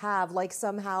God to have, like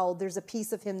somehow there's a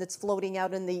piece of him that's floating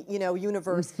out in the, you know,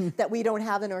 universe that we don't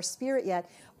have in our spirit yet.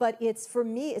 But for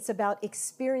me, it's about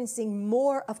experiencing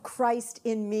more of Christ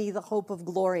in me, the hope of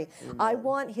glory. Amen. I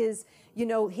want his, you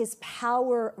know, his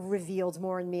power revealed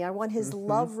more in me. I want his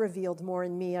love revealed more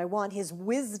in me. I want his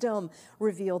wisdom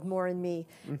revealed more in me.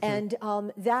 And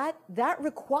that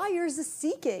requires a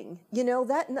seeking, you know,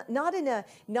 that not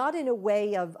in a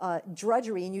way of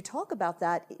drudgery. And you talk about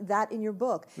that in your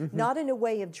book, not in a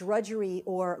way of drudgery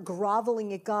or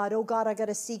groveling at God. Oh God, I got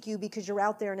to seek you because you're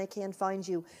out there and I can't find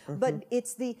you. But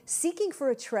it's the seeking for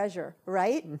a treasure,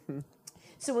 right?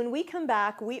 So when we come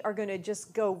back, we are going to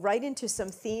just go right into some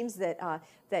themes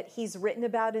that he's written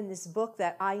about in this book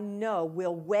that I know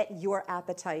will whet your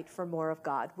appetite for more of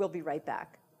God. We'll be right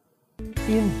back.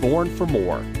 In Born for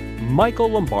More, Micheal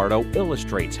Lombardo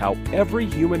illustrates how every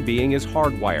human being is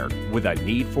hardwired with a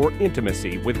need for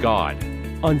intimacy with God.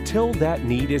 Until that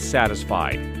need is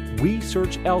satisfied, we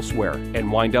search elsewhere and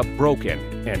wind up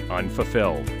broken and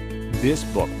unfulfilled. This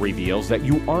book reveals that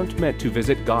you aren't meant to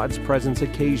visit God's presence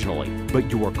occasionally,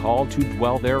 but you are called to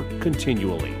dwell there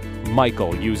continually.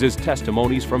 Micheal uses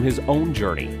testimonies from his own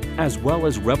journey, as well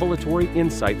as revelatory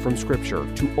insight from Scripture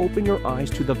to open your eyes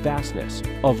to the vastness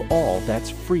of all that's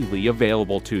freely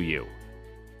available to you.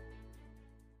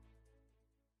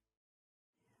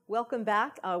 Welcome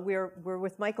back. We're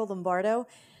with Micheal Lombardo.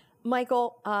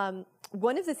 Micheal,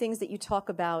 one of the things that you talk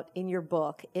about in your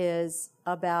book is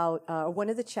about, one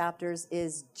of the chapters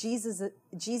is Jesus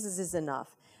is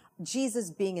enough. Jesus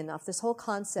being enough. This whole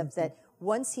concept that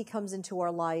once he comes into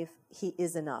our life, he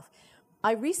is enough.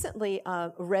 I recently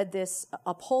read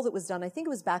a poll that was done, I think it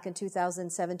was back in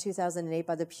 2007, 2008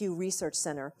 by the Pew Research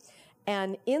Center.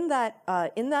 And in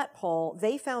that poll,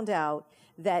 they found out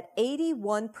that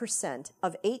 81%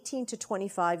 of 18 to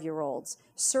 25-year-olds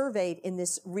surveyed in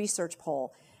this research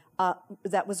poll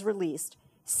that was released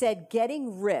said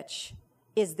getting rich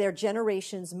is their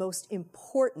generation's most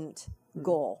important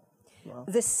goal. Wow.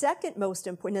 The second most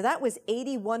important, now that was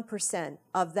 81%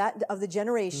 of the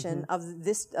generation of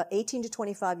this 18 to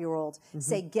 25-year-olds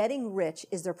say getting rich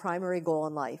is their primary goal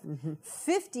in life.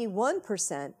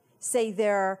 51% say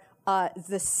the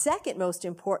second most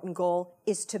important goal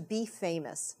is to be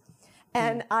famous.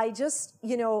 And I just,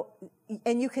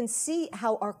 and you can see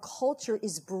how our culture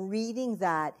is breeding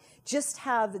that. Just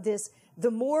have this,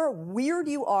 the more weird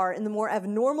you are and the more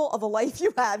abnormal of a life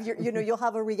you have, you'll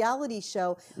have a reality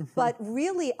show. But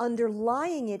really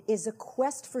underlying it is a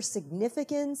quest for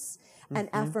significance and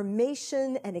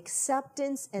affirmation and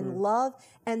acceptance and love.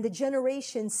 And the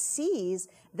generation sees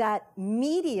that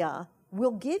media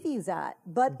will give you that,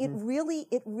 but it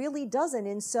really doesn't.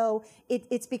 And so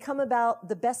it's become about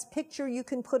the best picture you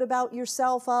can put about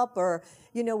yourself up, or,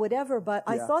 whatever. But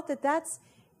I thought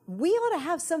we ought to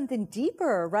have something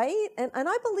deeper, right? And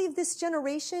I believe this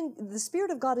generation, the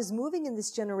Spirit of God is moving in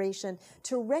this generation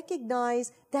to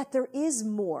recognize that there is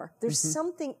more. There's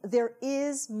something, there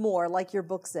is more, like your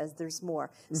book says, there's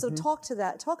more. So talk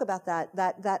about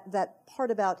that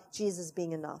part about Jesus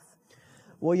being enough.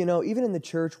 Well, even in the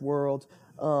church world,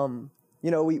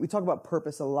 we talk about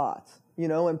purpose a lot,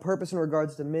 and purpose in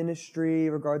regards to ministry,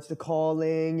 regards to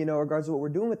calling, regards to what we're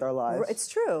doing with our lives. It's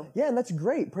true. Yeah, and that's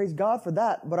great. Praise God for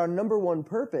that. But our number one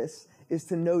purpose is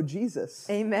to know Jesus.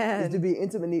 Amen. Is to be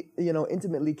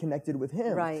intimately connected with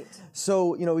Him. Right.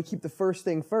 So, we keep the first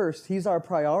thing first. He's our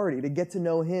priority, to get to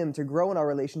know Him, to grow in our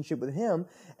relationship with Him.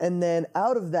 And then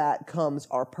out of that comes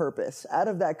our purpose. Out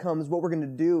of that comes what we're going to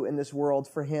do in this world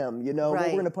for Him, what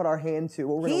we're going to put our hand to,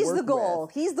 what we're going to work with. He's the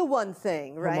goal. He's the one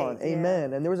thing, right? Come on.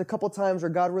 Amen. And there was a couple times where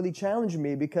God really challenged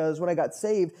me, because when I got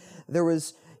saved,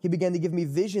 He began to give me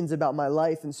visions about my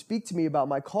life and speak to me about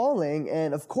my calling.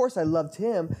 And of course, I loved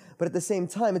Him. But at the same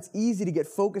time, it's easy to get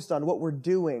focused on what we're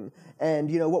doing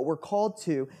and, what we're called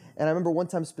to. And I remember one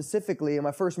time specifically, in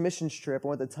my first missions trip, I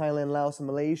went to Thailand, Laos, and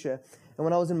Malaysia. And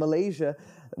when I was in Malaysia,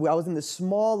 I was in this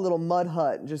small little mud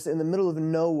hut just in the middle of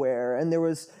nowhere. And there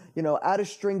was,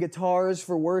 out-of-string guitars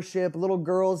for worship, little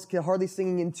girls hardly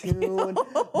singing in tune,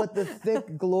 but the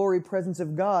thick glory presence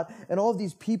of God. And all of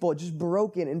these people just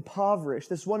broken, impoverished.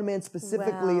 This one man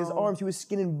specifically, his arms, he was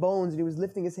skin and bones, and he was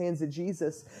lifting his hands to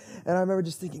Jesus. And I remember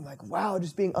just thinking wow,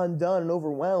 just being undone and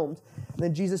overwhelmed. And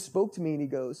then Jesus spoke to me and He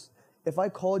goes, if I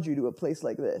called you to a place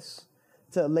like this,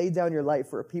 to lay down your life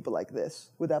for a people like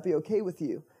this, would that be okay with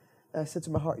you? And I said to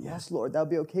my heart, yes, Lord, that'll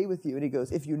be okay with you. And He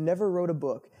goes, if you never wrote a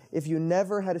book, if you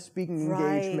never had a speaking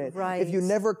engagement, if you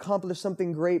never accomplished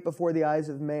something great before the eyes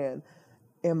of man,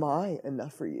 am I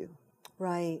enough for you?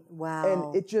 Right.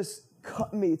 Wow. And it just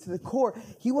cut me to the core.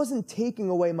 He wasn't taking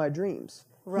away my dreams.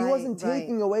 He wasn't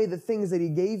taking away the things that He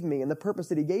gave me and the purpose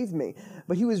that He gave me,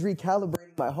 but He was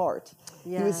recalibrating my heart.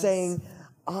 He was saying,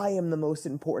 I am the most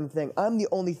important thing. I'm the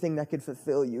only thing that could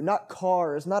fulfill you. Not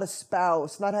cars, not a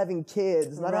spouse, not having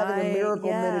kids, not having a miracle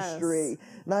ministry,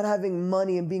 not having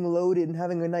money and being loaded and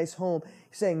having a nice home.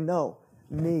 He's saying, no,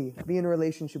 me, be in a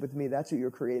relationship with me. That's what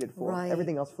you're created for.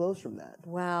 Everything else flows from that.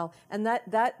 Wow. And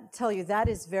that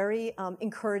is very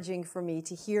encouraging for me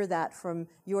to hear that from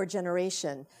your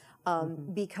generation,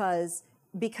 because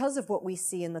of what we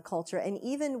see in the culture, and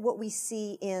even what we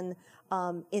see in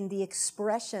the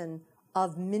expression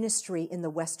of ministry in the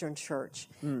Western church.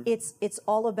 It's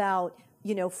all about,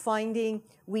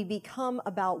 we become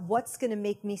about what's going to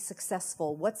make me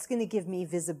successful, what's going to give me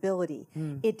visibility.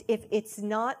 If it's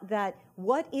not that,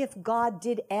 what if God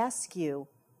did ask you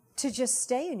to just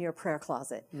stay in your prayer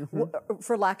closet,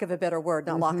 for lack of a better word,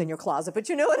 not lock in your closet, but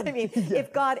you know what I mean?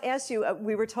 If God asked you,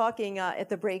 we were talking at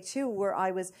the break too, where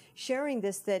I was sharing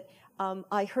this, that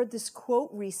I heard this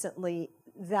quote recently,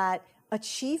 that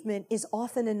achievement is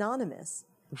often anonymous.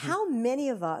 How many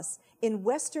of us in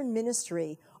Western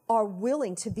ministry are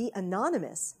willing to be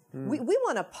anonymous? We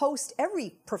want to post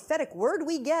every prophetic word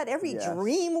we get, every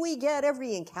dream we get,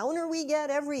 every encounter we get,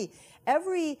 every,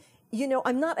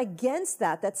 I'm not against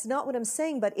that. That's not what I'm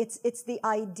saying, but it's the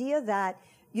idea that,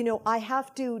 I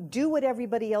have to do what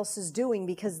everybody else is doing,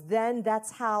 because then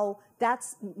that's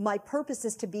my purpose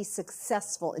is to be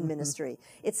successful in ministry.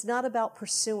 It's not about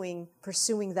pursuing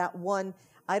that one.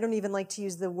 I don't even like to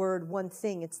use the word one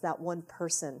thing. It's that one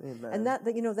person. Amen. And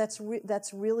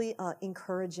that's really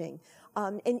encouraging.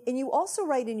 And you also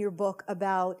write in your book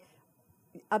about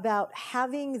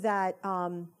having that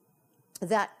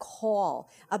call,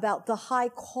 about the high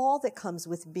call that comes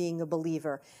with being a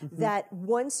believer, that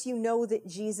once you know that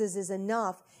Jesus is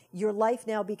enough, your life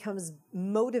now becomes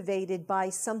motivated by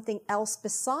something else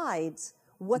besides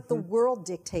what the world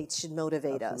dictates should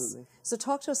motivate us. So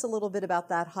talk to us a little bit about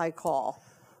that high call.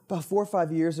 About 4 or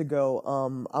 5 years ago,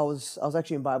 I was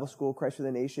actually in Bible school, Christ for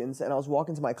the Nations, and I was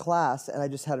walking to my class, and I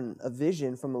just had a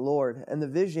vision from the Lord, and the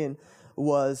vision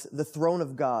was the throne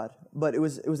of God, but it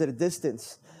was at a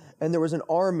distance, and there was an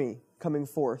army coming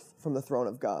forth from the throne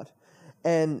of God.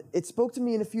 And it spoke to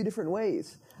me in a few different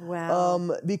ways.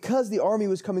 Wow. Because the army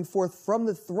was coming forth from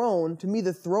the throne, to me,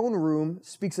 the throne room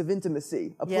speaks of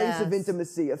intimacy, a place of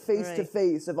intimacy, a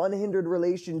face-to-face, of unhindered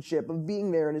relationship, of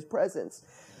being there in his presence.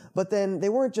 But then they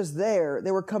weren't just there,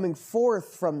 they were coming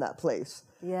forth from that place.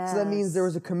 Yes. So that means there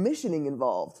was a commissioning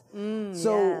involved.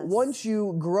 Once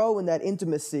you grow in that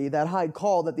intimacy, that high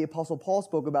call that the Apostle Paul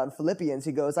spoke about in Philippians,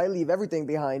 he goes, I leave everything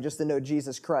behind just to know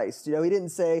Jesus Christ. You know, he didn't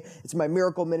say, it's my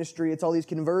miracle ministry, it's all these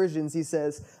conversions. He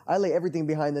says, I lay everything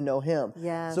behind to know him.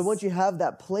 Yes. So once you have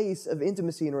that place of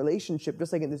intimacy and relationship,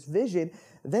 just like in this vision,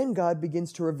 then God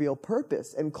begins to reveal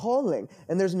purpose and calling.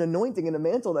 And there's an anointing and a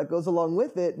mantle that goes along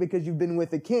with it because you've been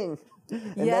with the King.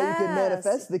 And now you can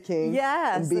manifest the King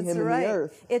and be him in the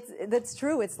earth. That's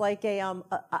true. It's like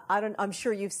I'm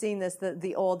sure you've seen this,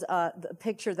 the old the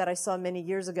picture that I saw many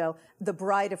years ago, the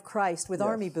bride of Christ with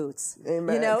army boots.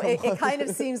 Amen. You know, it kind of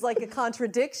seems like a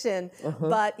contradiction,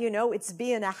 but you know, it's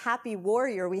being a happy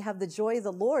warrior. We have the joy of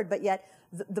the Lord, but yet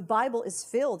the Bible is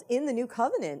filled in the New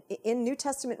Covenant, in New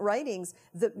Testament writings,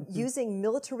 using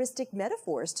militaristic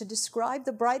metaphors to describe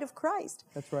the bride of Christ.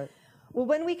 That's right. Well,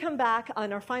 when we come back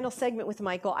on our final segment with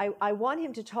Micheal, I want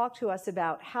him to talk to us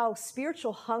about how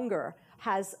spiritual hunger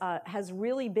has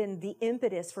really been the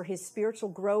impetus for his spiritual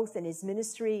growth and his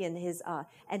ministry and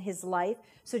his life.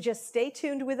 So just stay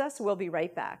tuned with us. We'll be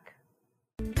right back.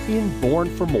 In Born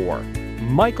for More,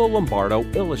 Micheal Lombardo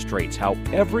illustrates how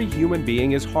every human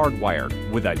being is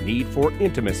hardwired with a need for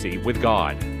intimacy with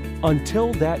God.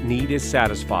 Until that need is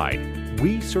satisfied,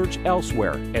 we search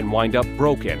elsewhere and wind up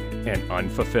broken and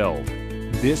unfulfilled.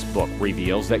 This book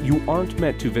reveals that you aren't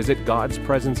meant to visit God's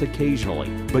presence occasionally,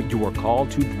 but you are called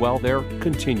to dwell there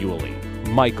continually.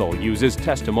 Micheal uses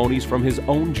testimonies from his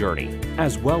own journey,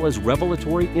 as well as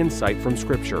revelatory insight from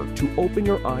Scripture to open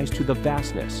your eyes to the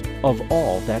vastness of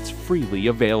all that's freely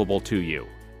available to you.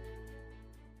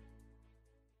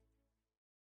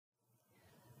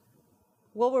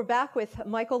 Well, we're back with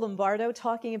Micheal Lombardo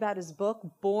talking about his book,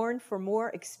 Born for More,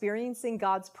 Experiencing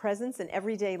God's Presence in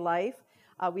Everyday Life.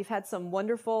 We've had some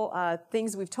wonderful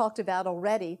things we've talked about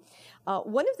already.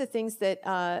 One of the things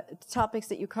topics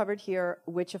that you covered here,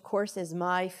 which of course is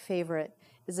my favorite,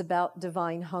 is about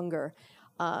divine hunger.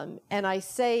 And I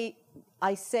say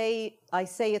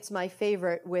it's my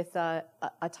favorite with a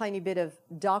tiny bit of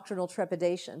doctrinal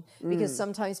trepidation, because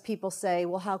sometimes people say,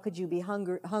 well, how could you be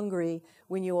hungry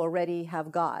when you already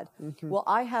have God? Well,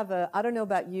 I don't know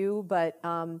about you, but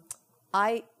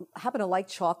I happen to like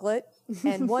chocolate,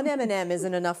 and one M&M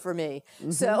isn't enough for me.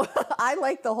 So I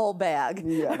like the whole bag,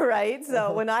 right?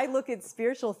 So when I look at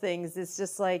spiritual things,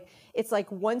 it's like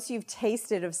once you've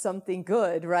tasted of something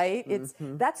good, right?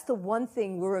 That's the one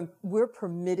thing we're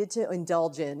permitted to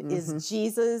indulge in is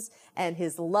Jesus and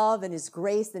his love and his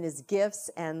grace and his gifts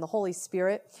and the Holy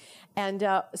Spirit. And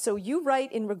so you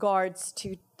write in regards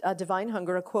to divine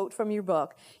hunger, a quote from your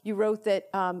book. You wrote that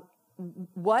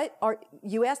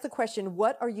you asked the question,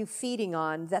 what are you feeding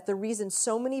on, that the reason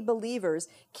so many believers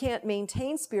can't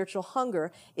maintain spiritual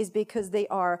hunger is because they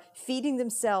are feeding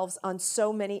themselves on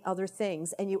so many other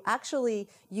things. And you actually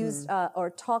used or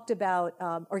talked about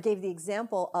or gave the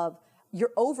example of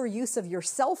your overuse of your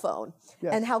cell phone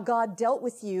and how God dealt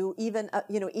with you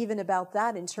even about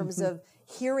that in terms of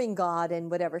hearing God and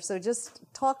whatever. So just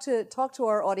talk to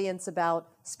our audience about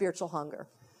spiritual hunger.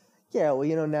 Yeah,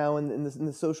 well, now in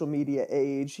the social media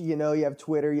age, you have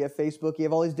Twitter, you have Facebook, you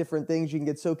have all these different things. You can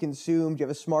get so consumed. You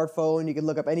have a smartphone. You can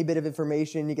look up any bit of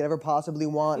information you could ever possibly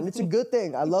want. And it's a good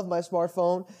thing. I love my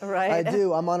smartphone. Right. I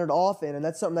do. I'm on it often. And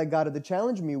that's something that God had to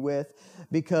challenge me with,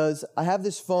 because I have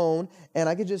this phone and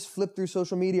I could just flip through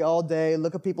social media all day,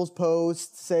 look at people's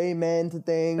posts, say amen to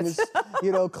things,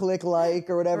 click like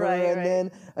or whatever.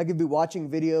 Then I could be watching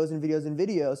videos and videos and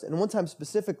videos. And one time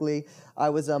specifically, I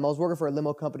was working for a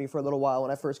limo company for a little while when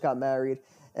I first got married,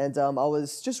 and I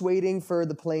was just waiting for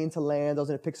the plane to land. I was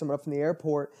going to pick someone up from the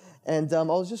airport, and I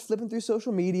was just flipping through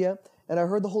social media, and I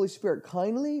heard the Holy Spirit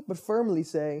kindly but firmly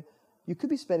say, you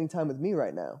could be spending time with me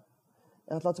right now.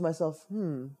 And I thought to myself,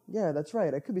 yeah, that's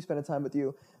right, I could be spending time with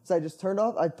you. So I just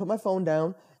I put my phone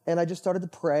down, and I just started to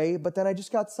pray, but then I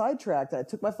just got sidetracked. I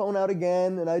took my phone out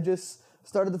again, and I just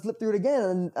started to flip through it again,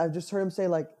 and I just heard him say,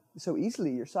 so easily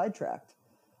you're sidetracked.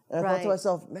 And I thought to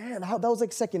myself, man, that was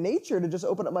like second nature to just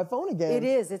open up my phone again. It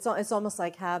is. It's almost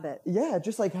like habit. Yeah,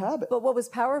 just like habit. But what was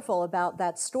powerful about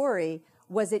that story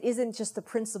was it isn't just the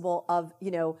principle of,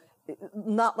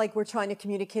 not like we're trying to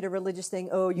communicate a religious thing.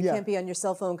 Oh, you can't be on your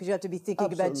cell phone because you have to be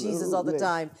thinking about Jesus all the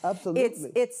time.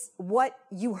 Absolutely. It's what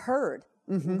you heard.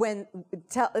 When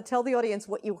tell the audience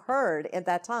what you heard at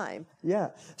that time. Yeah.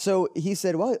 So he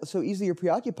said, well, so easily you're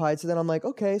preoccupied. So then I'm like,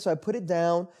 okay. So I put it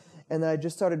down. And then I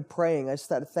just started praying. I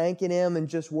started thanking him and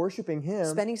just worshiping him.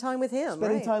 Spending time with him,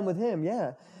 Spending time with him,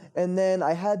 yeah. And then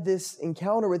I had this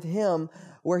encounter with him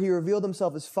where he revealed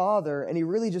himself as Father, and he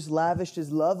really just lavished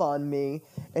his love on me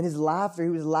and his laughter. He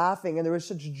was laughing, and there was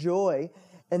such joy.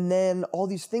 And then all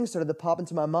these things started to pop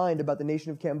into my mind about the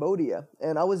nation of Cambodia.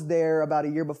 And I was there about a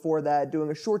year before that doing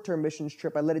a short-term missions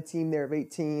trip. I led a team there of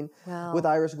 18 with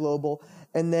Iris Global.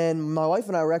 And then my wife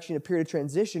and I were actually in a period of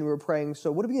transition. We were praying,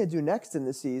 so what are we going to do next in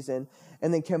this season?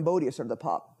 And then Cambodia started to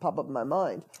pop up in my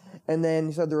mind. And then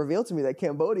he started to reveal to me that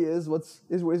Cambodia is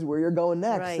where you're going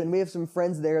next. Right. And we have some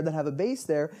friends there that have a base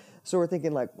there. So we're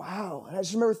thinking like, wow. And I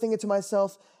just remember thinking to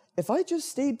myself, if I just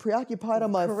stayed preoccupied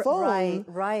on my phone,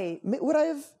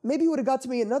 maybe it would have got to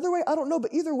me another way. I don't know.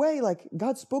 But either way, like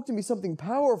God spoke to me something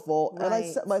powerful. And I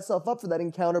set myself up for that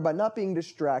encounter by not being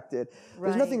distracted.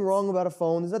 There's nothing wrong about a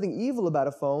phone. There's nothing evil about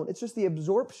a phone. It's just the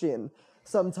absorption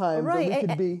sometimes that we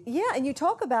could be. Yeah, and you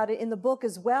talk about it in the book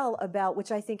as well about,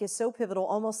 which I think is so pivotal,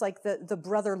 almost like the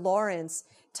Brother Lawrence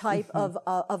type of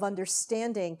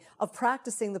understanding of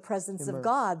practicing the presence of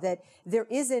God, that there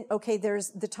isn't, okay, there's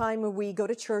the time when we go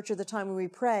to church or the time when we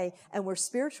pray and we're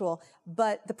spiritual,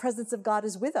 but the presence of God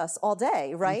is with us all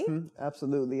day, right?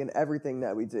 Absolutely, in everything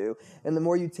that we do. And the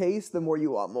more you taste, the more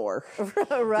you want more.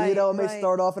 Right. You know, it may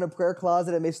start off in a prayer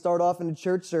closet, it may start off in a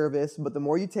church service, but the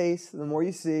more you taste, the more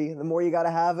you see, the more you got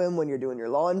to have him when you're doing your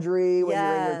laundry, when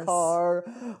you're in your car,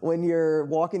 when you're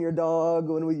walking your dog,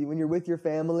 when you're with your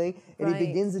family. And he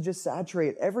begins to just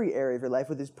saturate every area of your life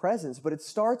with his presence. But it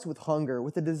starts with hunger,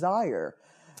 with a desire.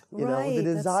 You know, with the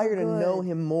desire to know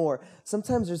him more.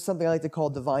 Sometimes there's something I like to call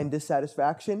divine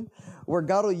dissatisfaction, where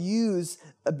God will use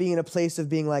being in a place of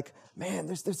being like, man,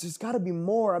 there's got to be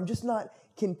more. I'm just not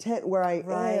content where I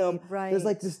am. There's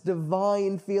like this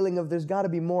divine feeling of there's got to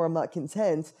be more. I'm not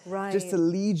content. Just to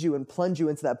lead you and plunge you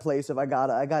into that place of I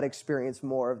gotta experience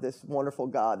more of this wonderful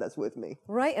God that's with me.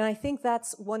 Right, and I think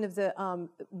that's one of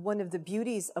the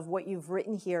beauties of what you've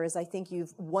written here is I think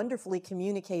you've wonderfully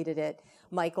communicated it,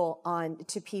 Micheal,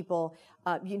 to people.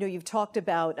 You know, you've talked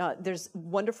about there's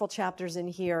wonderful chapters in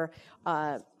here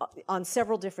on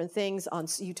several different things.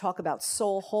 You talk about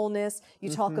soul wholeness. You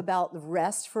talk about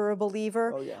rest for a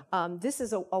believer. This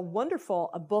is a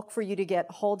wonderful book for you to get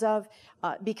hold of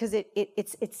because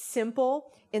it's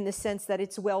simple in the sense that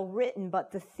it's well written, but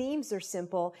the themes are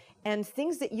simple and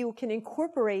things that you can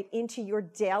incorporate into your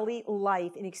daily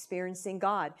life in experiencing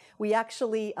God. We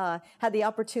actually had the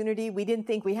opportunity. We didn't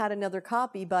think we had another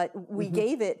copy, but we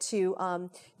gave it to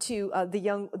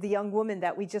the young woman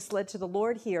that we just led to the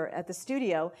Lord here at the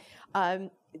studio.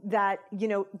 That, you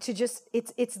know, to just,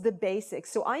 it's the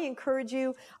basics. So I encourage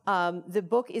you, the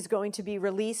book is going to be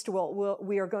released.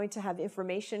 We are going to have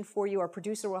information for you. Our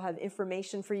producer will have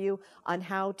information for you on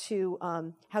how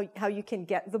to, how you can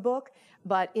get the book.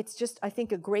 But it's just, I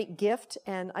think, a great gift.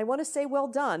 And I want to say well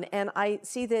done. And I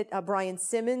see that Brian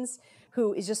Simmons,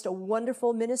 who is just a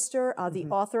wonderful minister, the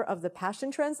author of the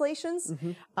Passion Translations,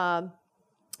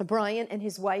 Brian and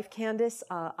his wife Candace,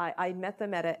 I met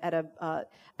them at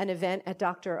an event at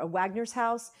Dr. Wagner's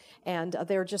house, and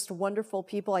they're just wonderful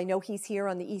people. I know he's here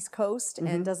on the East Coast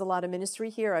and does a lot of ministry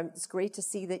here. It's great to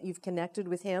see that you've connected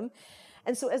with him.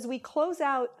 And so as we close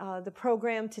out the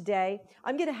program today,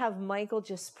 I'm going to have Micheal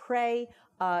just pray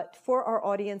for our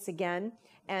audience again,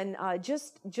 and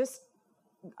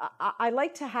I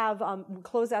like to have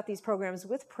close out these programs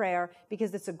with prayer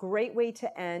because it's a great way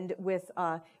to end with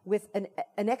an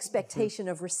expectation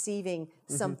of receiving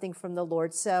something from the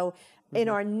Lord. So in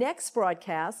our next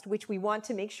broadcast, which we want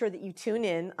to make sure that you tune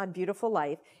in on Beautiful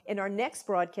Life, in our next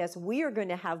broadcast, we are going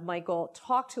to have Micheal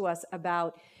talk to us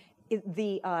about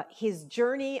his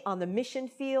journey on the mission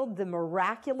field, the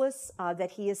miraculous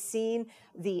that he has seen,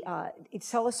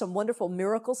 tell us some wonderful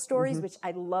miracle stories, which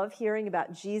I love hearing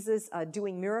about Jesus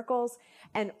doing miracles,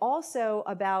 and also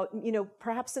about, you know,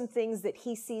 perhaps some things that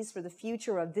he sees for the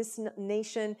future of this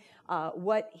nation,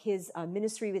 what his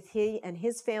ministry with he and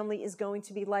his family is going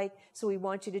to be like. So we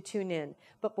want you to tune in.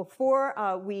 But before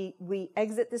we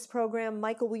exit this program,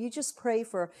 Micheal, will you just pray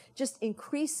for just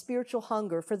increased spiritual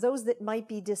hunger for those that might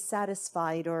be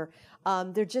dissatisfied or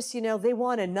they're just, you know, they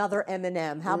want another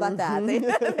M&M. How about that? They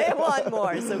want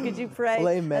more. So could you pray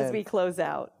as we close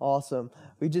out? Awesome.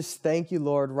 We just thank you,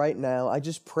 Lord, right now. I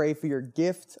just pray for your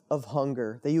gift of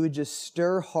hunger, that you would just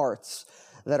stir hearts,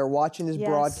 that are watching this Yes,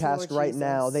 broadcast Lord right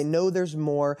now. Jesus. They know there's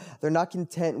more. They're not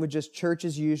content with just church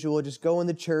as usual, just going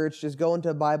to church, just going to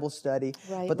a Bible study,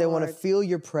 Right, but they want to Lord. feel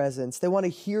your presence. They want to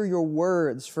hear your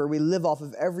words, for we live off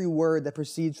of every word that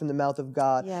proceeds from the mouth of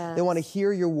God. Yes. They want to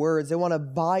hear your words. They want to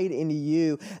abide in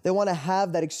you. They want to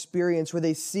have that experience where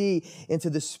they see into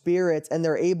the Spirit and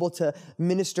they're able to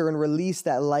minister and release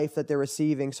that life that they're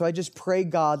receiving. So I just pray,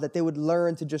 God, that they would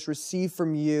learn to just receive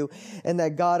from you, and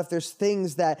that, God, if there's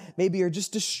things that maybe are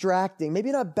just distracting,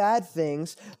 maybe not bad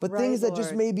things, but Right, things that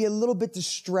just Lord. may be a little bit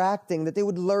distracting, that they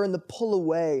would learn to pull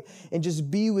away and just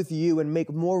be with you and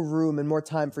make more room and more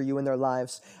time for you in their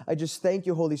lives. I just thank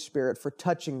you, Holy Spirit, for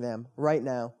touching them right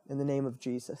now in the name of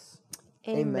Jesus.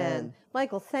 Amen.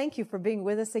 Michael, thank you for being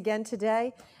with us again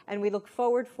today, and we look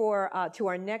forward to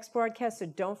our next broadcast, so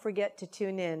don't forget to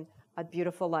tune in A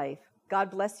Beautiful Life.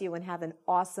 God bless you and have an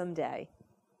awesome day.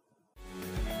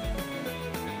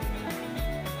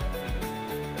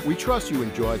 We trust you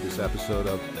enjoyed this episode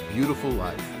of Beautiful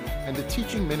Life and the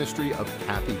teaching ministry of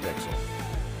Kathy Dixel.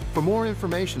 For more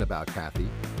information about Kathy,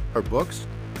 her books,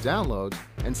 downloads,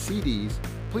 and CDs,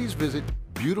 please visit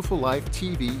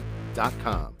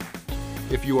beautifullifetv.com.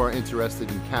 If you are interested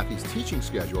in Kathy's teaching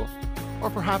schedule, or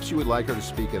perhaps you would like her to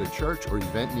speak at a church or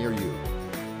event near you,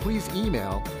 please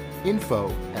email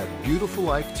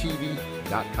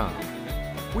info@beautifullifetv.com.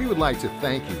 We would like to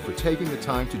thank you for taking the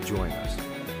time to join us,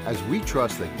 as we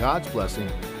trust that God's blessing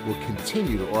will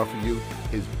continue to offer you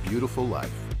His beautiful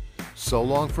life. So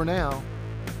long for now.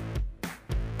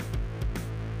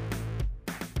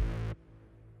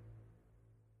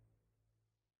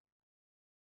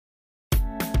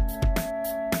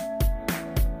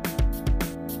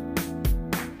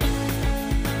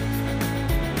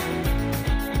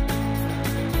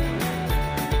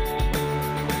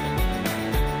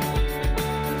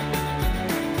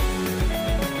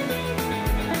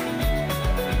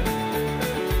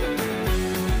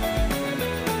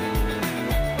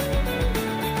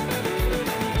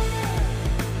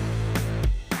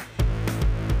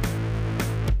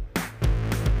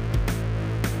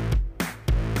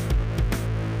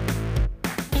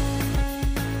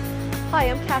 Hi,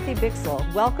 I'm Kathy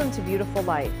Bixel. Welcome to Beautiful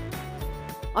Life.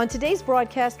 On today's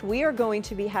broadcast, we are going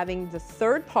to be having the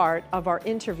third part of our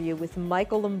interview with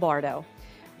Micheal Lombardo.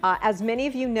 As many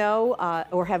of you know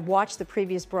or have watched the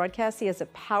previous broadcast, he has a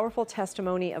powerful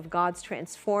testimony of God's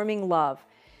transforming love.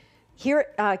 Here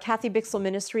at Kathy Bixel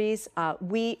Ministries,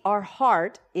 our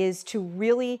heart is to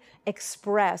really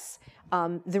express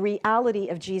the reality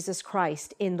of Jesus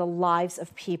Christ in the lives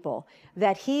of people,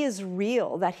 that He is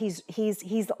real, that He's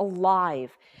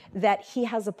alive, that He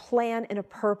has a plan and a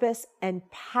purpose and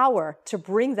power to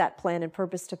bring that plan and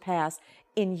purpose to pass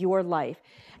in your life.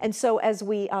 And so as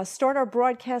we start our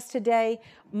broadcast today,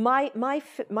 my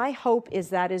hope is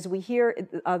that as we hear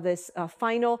this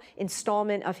final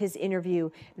installment of his interview,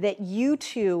 that you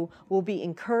too will be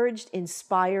encouraged,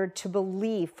 inspired to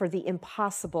believe for the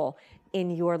impossible in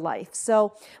your life.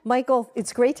 So, Micheal,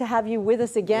 it's great to have you with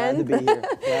us again. Glad to be here.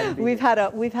 Glad to be We've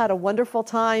had a wonderful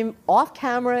time off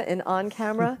camera and on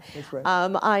camera. That's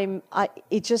right.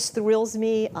 It just thrills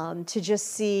me to just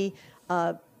see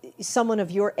someone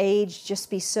of your age just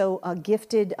be so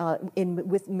gifted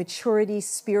with maturity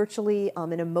spiritually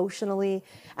and emotionally.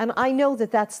 And I know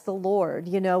that that's the Lord.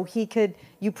 You know,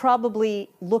 you probably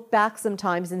look back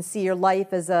sometimes and see your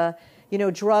life as a,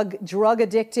 drug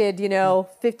addicted,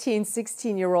 15,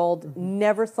 16-year-old,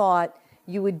 never thought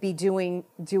you would be doing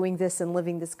this and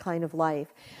living this kind of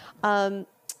life.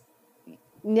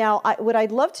 Now, what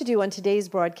I'd love to do on today's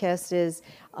broadcast is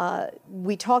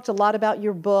we talked a lot about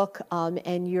your book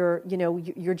and your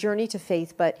journey to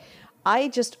faith, but I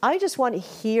just want to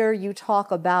hear you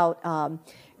talk about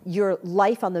your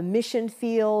life on the mission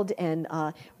field and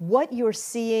what you're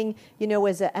seeing,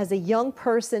 as a young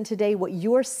person today, what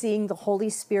you're seeing the Holy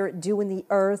Spirit do in the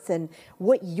earth and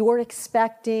what you're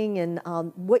expecting and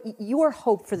what your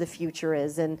hope for the future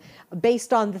is, and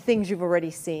based on the things you've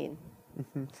already seen.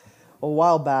 Mm-hmm. A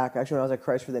while back, actually, when I was at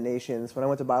Christ for the Nations, when I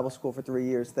went to Bible school for 3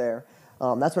 years there,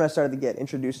 that's when I started to get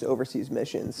introduced to overseas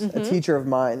missions. Mm-hmm. A teacher of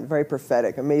mine, very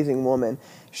prophetic, amazing woman,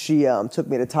 she took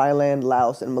me to Thailand,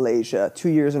 Laos, and Malaysia 2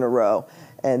 years in a row.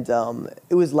 And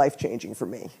it was life-changing for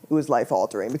me. It was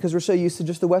life-altering because we're so used to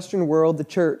just the Western world, the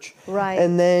church. Right.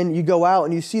 And then you go out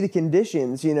and you see the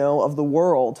conditions, of the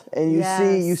world, and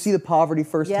you see the poverty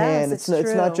firsthand. Yes,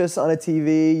 it's not just on a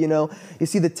TV. You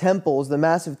see the temples, the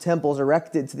massive temples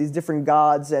erected to these different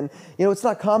gods, and it's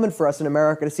not common for us in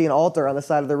America to see an altar on the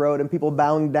side of the road and people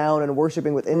bowing down and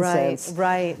worshiping with incense.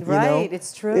 Right.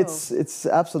 It's true. It's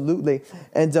absolutely.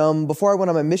 And before I went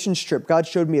on my mission trip, God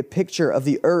showed me a picture of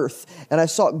the earth, and I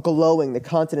saw it glowing, the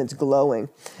continents glowing.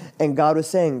 And God was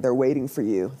saying, they're waiting for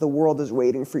you. The world is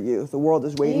waiting for you. The world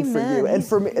is waiting for you. And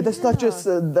for me, that's not just,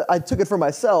 I took it for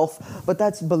myself, but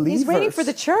that's believers. He's waiting for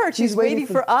the church. He's waiting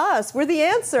for us. We're the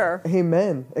answer.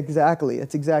 Amen. Exactly.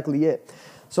 That's exactly it.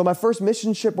 So my first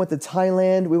mission trip went to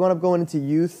Thailand. We wound up going into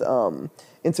youth,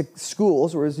 into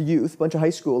schools where it was youth, a bunch of high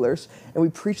schoolers, and we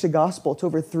preached the gospel to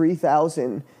over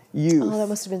 3,000 youth. Oh, that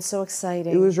must have been so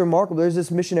exciting. It was remarkable. There's this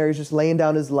missionary just laying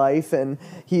down his life, and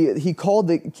he called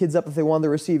the kids up if they wanted to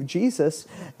receive Jesus,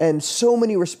 and so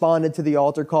many responded to the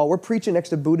altar call. We're preaching next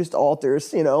to Buddhist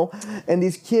altars, and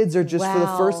these kids are just for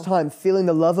the first time feeling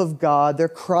the love of God. They're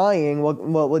crying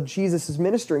while Jesus is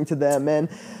ministering to them, and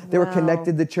they were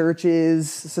connected to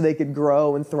churches so they could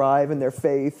grow and thrive in their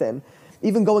faith. And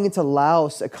even going into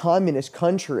Laos, a communist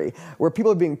country where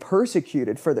people are being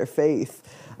persecuted for their faith.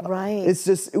 Right. It's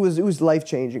just, it was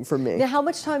life-changing for me. Now, how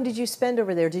much time did you spend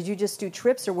over there? Did you just do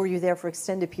trips, or were you there for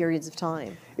extended periods of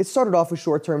time? It started off with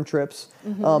short-term trips.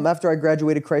 After I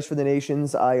graduated Christ for the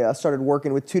Nations, I started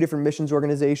working with 2 different missions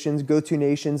organizations, Go To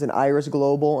Nations and Iris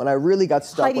Global, and I really got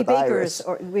stuck with Iris.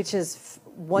 Which is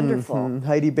wonderful.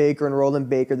 Heidi Baker and Roland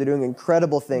Baker, they're doing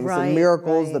incredible things. The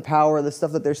miracles, the power, the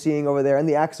stuff that they're seeing over there, and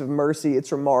the acts of mercy,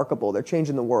 it's remarkable. They're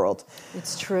changing the world.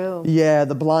 It's true. Yeah,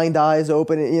 the blind eyes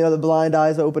opening, the blind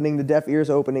eyes opening, the deaf ears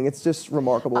opening. It's just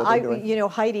remarkable what they're doing.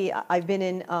 Heidi, I've been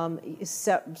in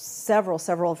several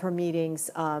of her meetings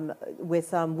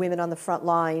with women on the front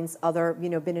lines,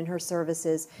 been in her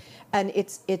services, and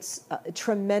it's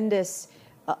tremendous.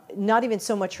 Not even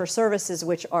so much her services,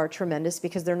 which are tremendous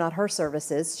because they're not her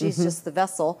services. She's just the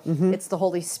vessel. It's the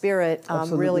Holy Spirit,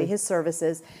 really his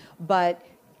services. But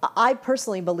I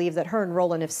personally believe that her and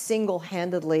Roland have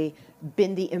single-handedly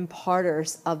been the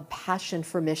imparters of passion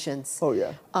for missions. Oh,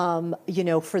 yeah.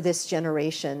 For this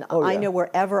generation. Oh, yeah. I know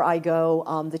wherever I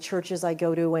go, the churches I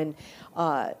go to, and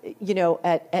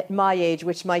at my age,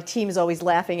 which my team is always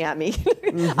laughing at me.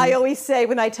 I always say,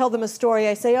 when I tell them a story,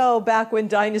 I say, oh, back when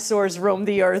dinosaurs roamed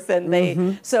the earth,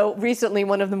 and so recently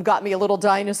one of them got me a little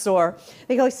dinosaur.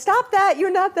 They go, stop that,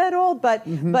 you're not that old. But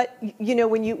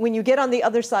when you get on the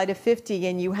other side of 50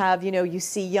 and you have, you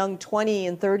see young 20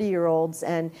 and 30-year-olds,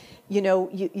 and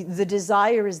the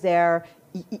desire is there.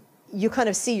 You kind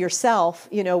of see yourself,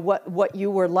 what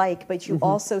you were like, but you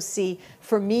also see,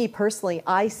 for me personally,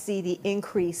 I see the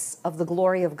increase of the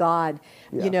glory of God,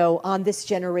 on this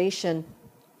generation.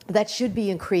 That should be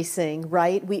increasing,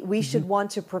 right? We should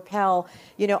want to propel,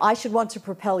 I should want to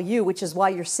propel you, which is why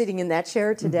you're sitting in that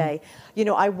chair today.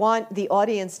 I want the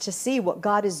audience to see what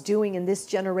God is doing in this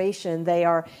generation.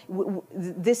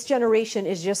 This generation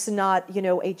is just not,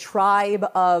 a tribe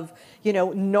of,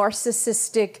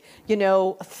 narcissistic,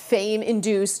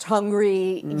 fame-induced,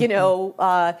 hungry,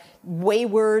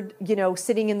 wayward,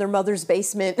 sitting in their mother's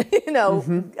basement,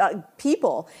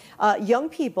 people, young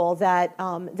people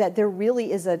that there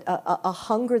really is a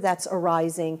hunger that's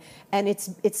arising, and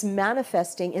it's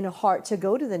manifesting in a heart to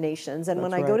go to the nations. And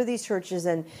when I go to these churches,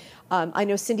 and I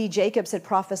know Cindy Jacobs had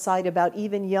prophesied about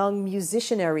even young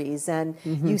musicianaries, and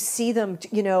you see them,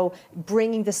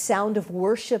 bringing the sound of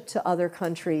worship to other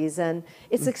countries, and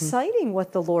it's exciting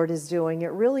what the Lord is doing.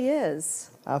 It really is.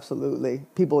 Absolutely.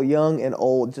 People young and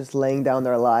old just laying down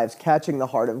their lives, catching the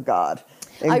heart of God.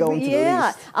 And going to the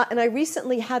East. And I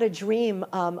recently had a dream.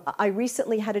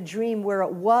 Where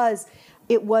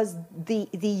it was the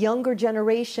younger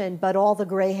generation, but all the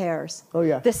gray hairs. Oh,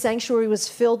 yeah. The sanctuary was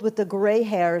filled with the gray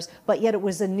hairs, but yet it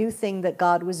was a new thing that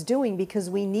God was doing, because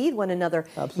we need one another.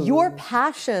 Absolutely. Your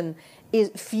passion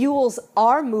fuels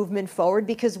our movement forward,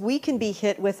 because we can be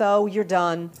hit with, oh, you're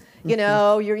done.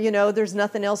 There's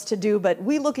nothing else to do. But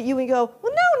we look at you and go,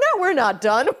 well, no, we're not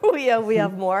done. we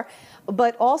have more.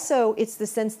 But also, it's the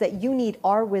sense that you need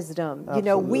our wisdom.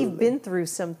 Absolutely. We've been through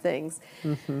some things.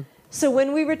 So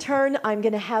when we return, I'm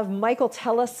going to have Micheal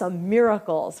tell us some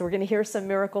miracles. We're going to hear some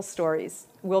miracle stories.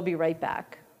 We'll be right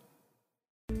back.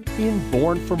 In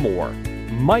Born for More,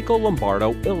 Micheal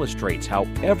Lombardo illustrates how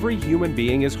every human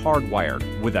being is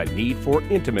hardwired with a need for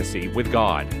intimacy with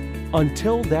God.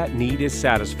 Until that need is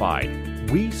satisfied,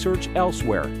 we search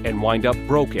elsewhere and wind up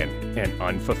broken and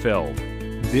unfulfilled.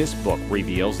 This book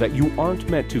reveals that you aren't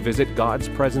meant to visit God's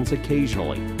presence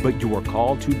occasionally, but you are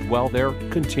called to dwell there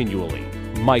continually.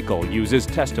 Micheal uses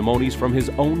testimonies from his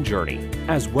own journey,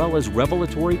 as well as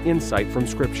revelatory insight from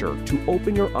Scripture, to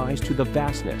open your eyes to the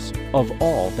vastness of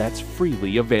all that's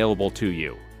freely available to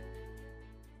you.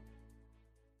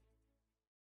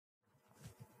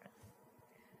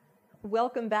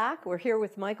 Welcome back. We're here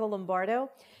with Micheal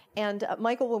Lombardo. And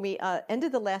Micheal, when we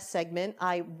ended the last segment,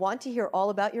 I want to hear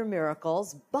all about your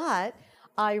miracles, but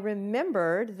I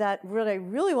remembered that what I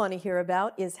really want to hear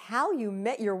about is how you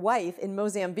met your wife in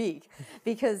Mozambique,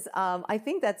 because I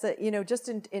think that's just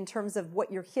in terms of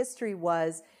what your history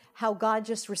was, how God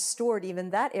just restored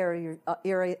even that area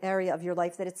of your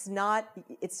life, that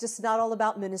it's just not all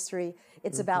about ministry,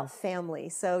 it's about family.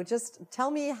 So just tell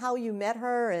me how you met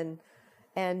her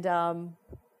and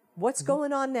what's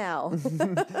going on now?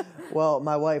 Well,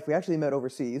 my wife, we actually met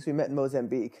overseas. We met in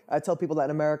Mozambique. I tell people that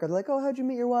in America, they're like, oh, how'd you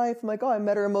meet your wife? I'm like, oh, I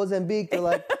met her in Mozambique. They're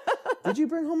like, did you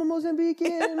bring home a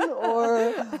Mozambican?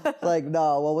 Or like,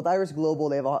 no. Well, with Iris Global,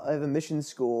 they have a mission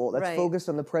school that's focused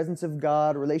on the presence of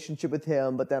God, relationship with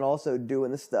Him, but then also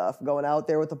doing the stuff, going out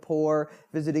there with the poor,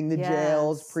 visiting the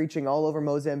jails, preaching all over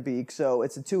Mozambique. So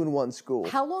it's a 2-in-1 school.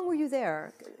 How long were you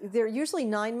there? They're usually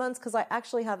 9 months, because I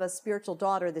actually have a spiritual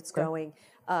daughter that's going.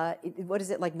 What is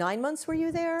it, like 9 months were you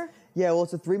there? Yeah, well,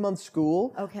 it's a 3-month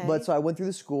school. Okay. But so I went through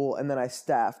the school, and then I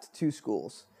staffed 2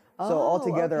 schools. So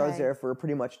altogether, I was there for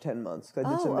pretty much 10 months. I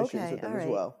did some missions with them as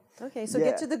well. Okay, so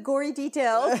get to the gory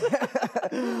details.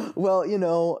 Well,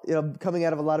 coming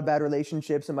out of a lot of bad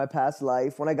relationships in my past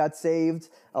life, when I got saved,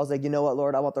 I was like, you know what,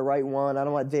 Lord, I want the right one. I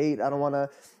don't want to date. I don't want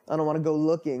to go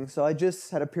looking. So I just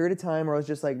had a period of time where I was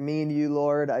just like, me and you,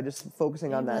 Lord. I just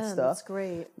focusing on that stuff. That's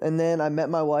great. And then I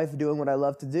met my wife doing what I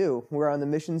love to do. We were on the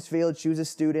missions field. She was a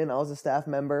student. I was a staff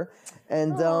member.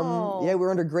 And we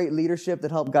were under great leadership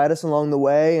that helped guide us along the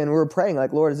way. And we were praying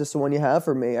like, Lord, is this the one you have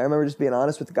for me? I remember just being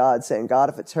honest with God, saying, God,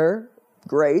 if it's her,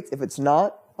 great. If it's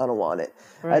not, I don't want it.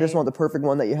 Right. I just want the perfect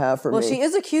one that you have for me. Well, she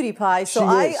is a cutie pie, so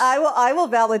I will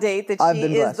validate that she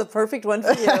is the perfect one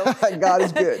for you. God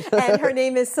is good. And her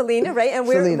name is Selena, right? And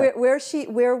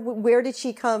where did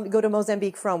she go to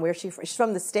Mozambique from? She's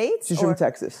from the States? She's from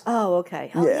Texas. Oh, okay.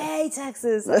 Oh, yay,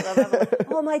 Texas. I love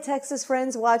all my Texas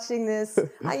friends watching this.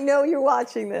 I know you're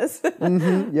watching this.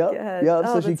 Mm-hmm. Yep.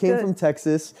 Oh, so she came from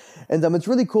Texas. And it's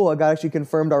really cool. God actually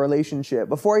confirmed our relationship.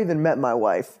 Before I even met my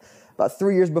wife, about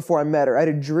 3 years before I met her, I had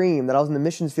a dream that I was in the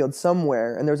missions field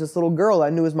somewhere, and there was this little girl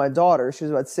I knew as my daughter. She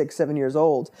was about 6, 7 years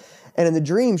old. And in the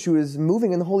dream, she was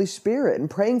moving in the Holy Spirit and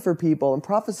praying for people and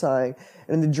prophesying.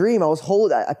 And in the dream,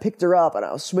 I picked her up and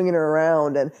I was swinging her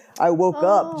around, and I woke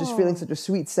up just feeling such a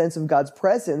sweet sense of God's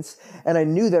presence, and I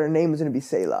knew that her name was going to be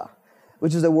Selah,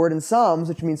 which is a word in Psalms,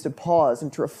 which means to pause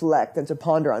and to reflect and to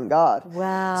ponder on God.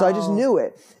 Wow. So I just knew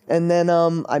it. And then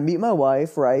I meet my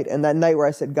wife, right? And that night where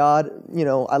I said, God,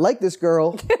 I like this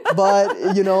girl, but,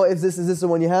 is this the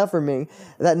one you have for me?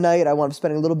 That night I wound up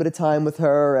spending a little bit of time with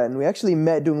her, and we actually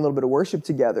met doing a little bit of worship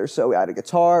together. So we had a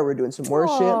guitar, we were doing some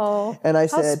worship. And I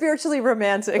said... How spiritually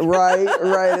romantic. Right.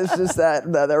 It's just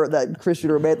that Christian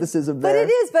romanticism there. But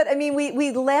it is. But, I mean,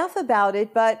 we laugh about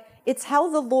it, but... it's how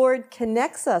the Lord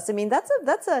connects us. I mean,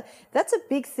 that's a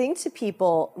big thing to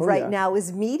people now,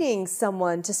 is meeting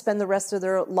someone to spend the rest of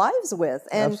their lives with.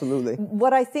 And absolutely.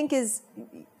 What I think is,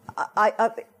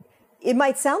 it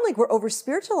might sound like we're over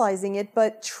spiritualizing it,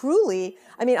 but truly,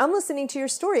 I mean, I'm listening to your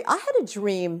story. I had a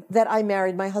dream that I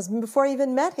married my husband before I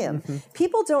even met him. Mm-hmm.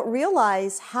 People don't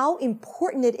realize how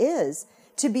important it is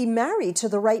to be married to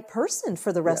the right person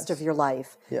for the rest of your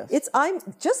life. Yes. I'm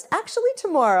just actually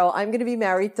tomorrow, I'm going to be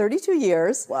married 32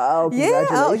 years. Wow.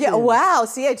 Congratulations. Yeah. Oh, yeah. Wow.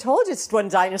 See, I told you it's when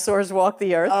dinosaurs walked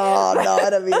the earth. Oh, no, I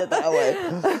don't mean it that way.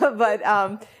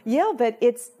 But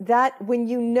it's that when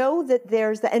you know that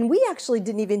there's that, and we actually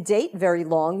didn't even date very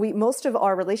long. Most of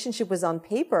our relationship was on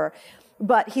paper.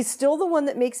 But he's still the one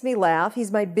that makes me laugh.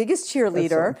 He's my biggest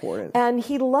cheerleader. That's so important. And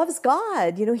he loves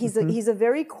God. He's a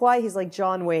very quiet, he's like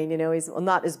John Wayne, he's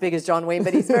not as big as John Wayne,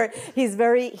 but he's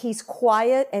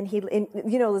quiet, and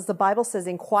as the Bible says,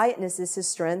 in quietness is his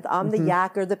strength. I'm the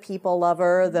yacker, the people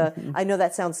lover, I know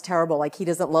that sounds terrible, like he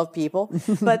doesn't love people,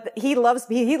 but he loves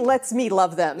me. He lets me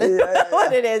love them. That's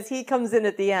what it is. He comes in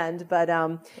at the end.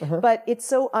 But it's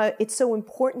so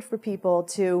important for people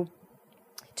to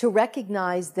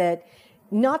recognize that,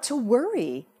 not to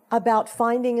worry about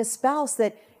finding a spouse,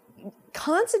 that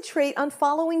concentrate on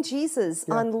following Jesus,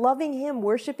 on loving him,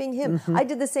 worshiping him. I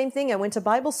did the same thing. I went to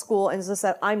Bible school and just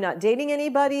said, I'm not dating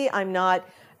anybody.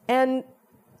 And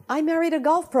I married a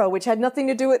golf pro, which had nothing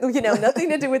to do with, nothing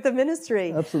to do with the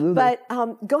ministry. Absolutely. But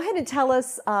go ahead and tell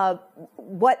us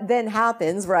what then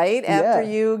happens, right? After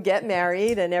you get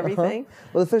married and everything.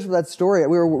 Well, the fish of that story,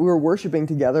 we were worshiping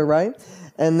together, right?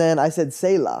 And then I said,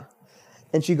 Selah.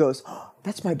 And she goes, oh,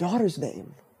 that's my daughter's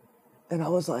name. And I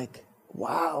was like,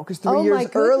 wow. Because 3 years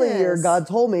earlier, God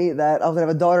told me that I was going to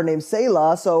have a daughter named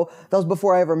Selah. So that was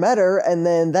before I ever met her. And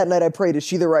then that night I prayed, is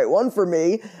she the right one for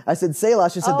me? I said, Selah.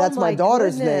 She said, that's my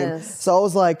daughter's name. So I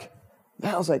was like,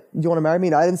 I was like, "You want to marry me?"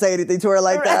 And I didn't say anything to her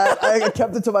like that. I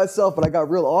kept it to myself, but I got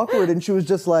real awkward, and she was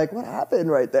just like, "What happened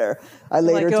right there?" I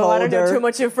later told her, I don't know too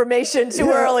much information too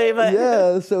early, but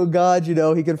yeah. So God,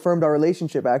 He confirmed our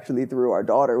relationship actually through our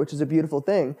daughter, which is a beautiful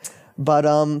thing. But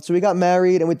so we got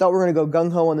married, and we thought we were going to go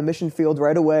gung ho on the mission field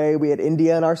right away. We had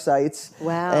India in our sights.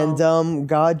 Wow. And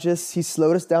God He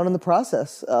slowed us down in the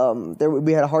process.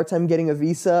 We had a hard time getting a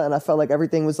visa, and I felt like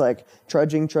everything was like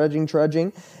trudging.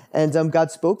 And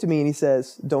God spoke to me, and He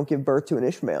says, "Don't give birth to an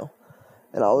Ishmael."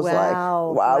 And I was like,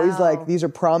 wow. He's like, these are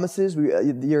promises.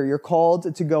 You're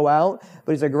called to go out.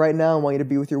 But he's like, right now, I want you to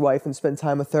be with your wife and spend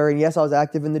time with her. And yes, I was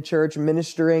active in the church,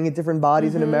 ministering at different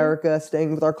bodies in America,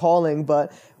 staying with our calling.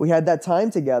 But we had that time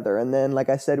together. And then, like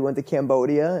I said, we went to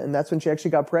Cambodia. And that's when she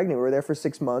actually got pregnant. We were there for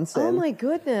 6 months. Oh, my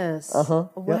goodness.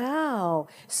 Wow.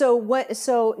 Yep.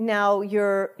 So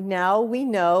now we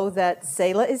know that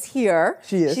Selah is here.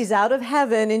 She is. She's out of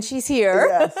heaven and she's here.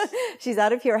 Yes. She's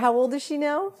out of here. How old is she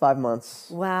now? 5 months.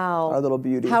 Wow. Our little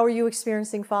beauty. How are you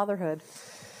experiencing fatherhood?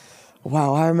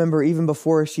 Wow, I remember even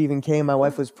before she even came, my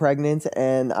wife was pregnant,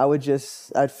 and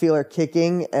I'd feel her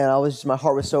kicking, and my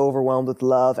heart was so overwhelmed with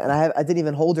love, and I didn't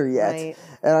even hold her yet. Right.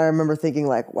 And I remember thinking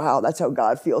like, wow, that's how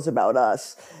God feels about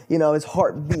us. His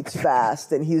heart beats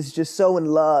fast, and He's just so in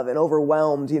love and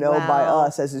overwhelmed, by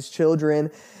us as His children.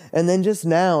 And then just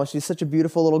now, she's such a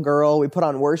beautiful little girl. We put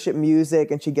on worship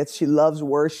music, and she loves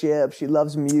worship. She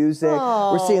loves music.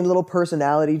 Aww. We're seeing little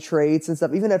personality traits and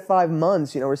stuff. Even at 5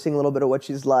 months, we're seeing a little bit of what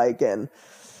she's like. And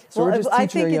so we're just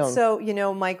teaching her young. It's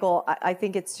so, Michael, I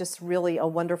think it's just really a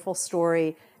wonderful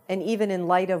story. And even in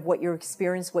light of what you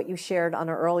experienced, what you shared on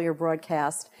our earlier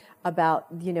broadcast about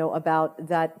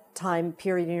that time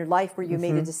period in your life where you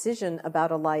made a decision about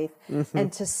a life,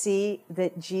 and to see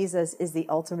that Jesus is the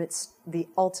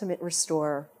ultimate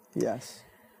restorer. Yes.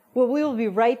 Well, we will be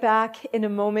right back in a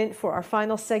moment for our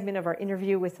final segment of our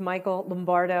interview with Micheal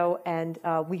Lombardo, and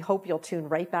we hope you'll tune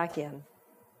right back in.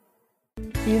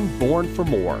 In Born for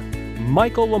More,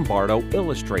 Micheal Lombardo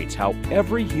illustrates how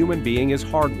every human being is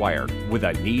hardwired with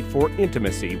a need for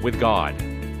intimacy with God.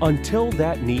 Until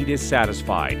that need is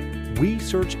satisfied, we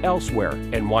search elsewhere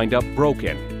and wind up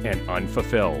broken and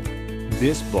unfulfilled.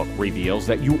 This book reveals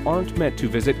that you aren't meant to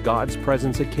visit God's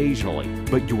presence occasionally,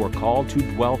 but you are called to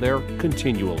dwell there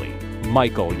continually.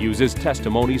 Micheal uses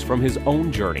testimonies from his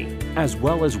own journey, as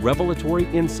well as revelatory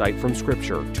insight from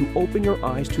Scripture to open your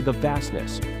eyes to the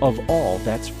vastness of all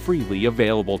that's freely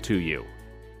available to you.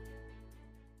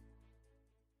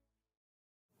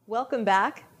 Welcome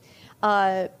back.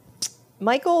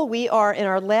 Micheal, we are in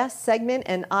our last segment,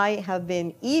 and I have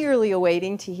been eagerly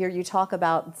awaiting to hear you talk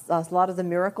about a lot of the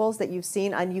miracles that you've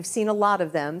seen, and you've seen a lot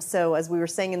of them. So as we were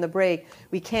saying in the break,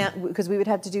 we can't, because we would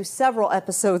have to do several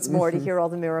episodes more to hear all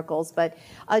the miracles, but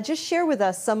just share with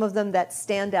us some of them that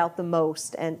stand out the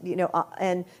most, and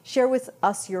and share with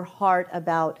us your heart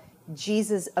about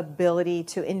Jesus' ability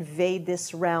to invade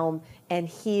this realm and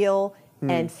heal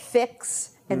and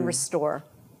fix and restore.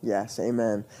 Yes,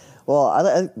 amen. Well,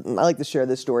 I like to share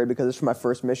this story because it's from my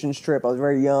first missions trip. I was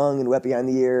very young and wet behind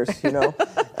the ears,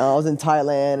 I was in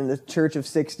Thailand in the church of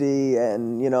 60,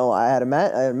 and, I had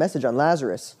a message on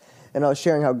Lazarus. And I was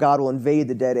sharing how God will invade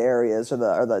the dead areas or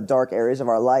the dark areas of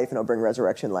our life, and He'll bring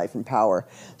resurrection life and power.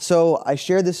 So I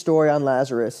shared this story on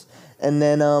Lazarus, and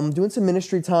then doing some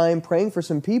ministry time, praying for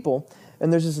some people,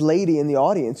 and there's this lady in the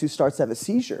audience who starts to have a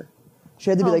seizure. She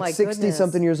had to be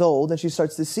 60-something years old, and she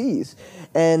starts to seize.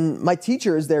 And my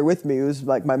teacher is there with me, who's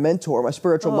like my mentor, my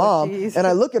spiritual mom. Geez. And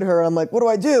I look at her, and I'm like, what do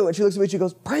I do? And she looks at me, and she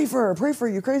goes, pray for her,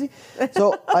 you crazy?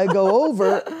 So I go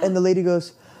over, and the lady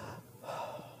goes,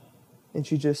 and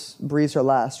she just breathes her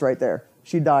last right there.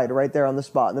 She died right there on the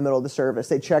spot in the middle of the service.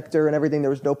 They checked her and everything.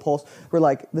 There was no pulse. We're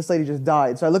like, this lady just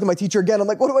died. So I look at my teacher again. I'm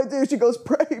like, what do I do? She goes,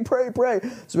 pray, pray, pray.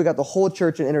 So we got the whole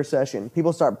church in intercession.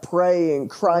 People start praying,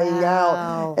 crying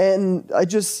out. And I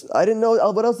didn't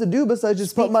know what else to do besides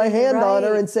just put my hand on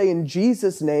her and say, in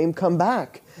Jesus' name, come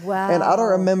back. Wow. And I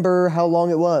don't remember how long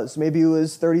it was. Maybe it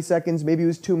was 30 seconds. Maybe it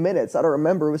was 2 minutes. I don't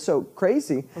remember. It was so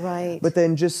crazy. Right. But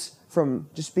then from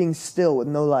being still with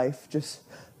no life,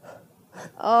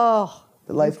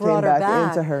 the life came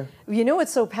back into her. You know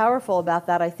what's so powerful about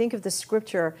that? I think of the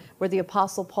scripture where the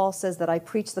Apostle Paul says that I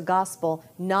preach the gospel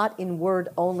not in word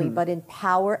only, but in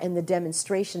power and the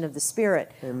demonstration of the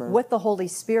Spirit. Amen. What the Holy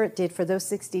Spirit did for those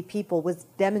 60 people was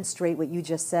demonstrate what you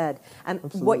just said and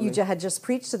what you had just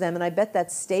preached to them, and I bet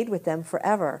that stayed with them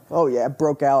forever. Oh, yeah, it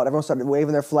broke out. Everyone started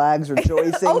waving their flags,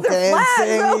 rejoicing, dancing.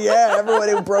 Flags. Yeah,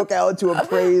 everybody broke out into a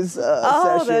praise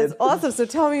session. That's awesome. So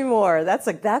tell me more.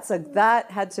 That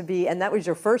had to be, and that was was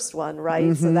your first one,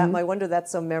 right? So that, I wonder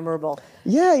that's so memorable.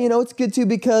 Yeah, it's good too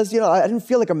because, I didn't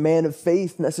feel like a man of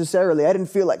faith necessarily. I didn't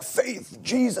feel like faith,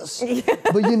 Jesus.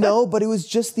 But it was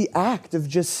just the act of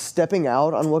just stepping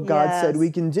out on what God said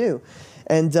we can do.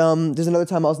 And there's another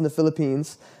time I was in the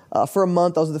Philippines. For a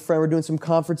month, I was with a friend. We're doing some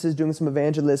conferences, doing some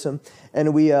evangelism.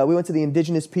 And we went to the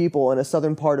indigenous people in a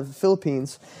southern part of the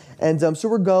Philippines. And so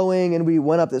we're going, and we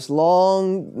went up this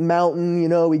long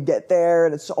mountain. We get there,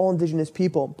 and it's all indigenous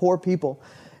people, poor people.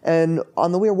 And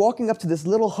on the way, we're walking up to this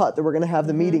little hut that we're going to have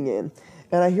the meeting in.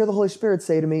 And I hear the Holy Spirit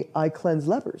say to me, I cleanse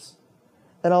lepers.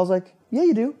 And I was like, yeah,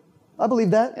 you do. I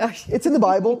believe that. It's in the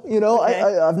Bible.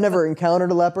 Okay. I've never encountered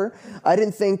a leper. I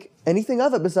didn't think anything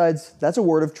of it besides, that's a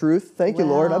word of truth. Thank you,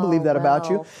 Lord. I believe that about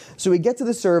you. So we get to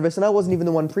the service, and I wasn't even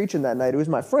the one preaching that night. It was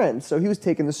my friend. So he was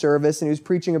taking the service, and he was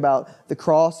preaching about the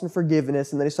cross and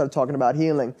forgiveness, and then he started talking about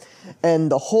healing. And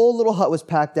the whole little hut was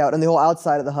packed out, and the whole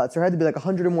outside of the hut. So there had to be like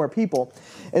 100 or more people.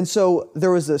 And so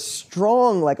there was a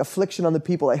strong affliction on the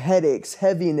people, like headaches,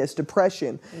 heaviness,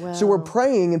 depression. Wow. So we're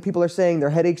praying, and people are saying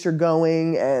their headaches are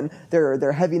going, and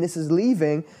their heaviness is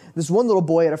leaving. This one little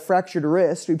boy had a fractured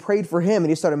wrist. We prayed for him, and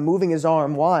he started moving his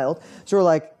arm wild. So we're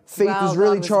like, faith is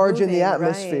really charging the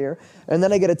atmosphere. Right. And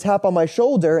then I get a tap on my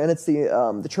shoulder, and it's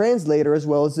the translator as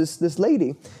well as this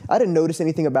lady. I didn't notice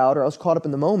anything about her. I was caught up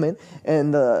in the moment.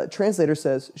 And the translator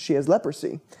says, she has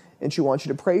leprosy, and she wants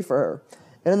you to pray for her.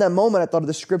 And in that moment, I thought of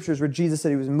the scriptures where Jesus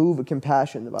said he was moved with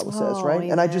compassion, the Bible says, right?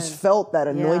 Amen. And I just felt that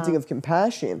anointing of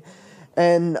compassion.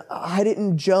 And I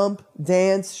didn't jump,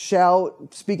 dance,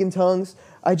 shout, speak in tongues.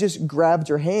 I just grabbed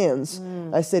her hands.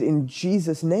 I said, in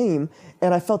Jesus' name.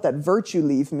 And I felt that virtue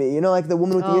leave me. Like the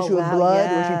woman with the issue of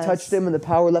blood, where she touched him and the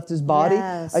power left his body.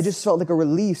 Yes. I just felt like a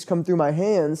release come through my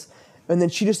hands. And then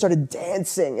she just started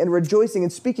dancing and rejoicing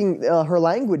and speaking her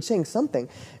language, saying something.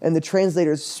 And the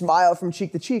translators smile from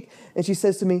cheek to cheek. And she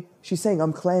says to me, she's saying,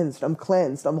 I'm cleansed, I'm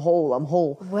whole, I'm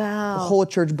whole. Wow. The whole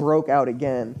church broke out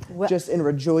again, just in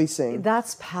rejoicing.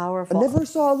 That's powerful. I never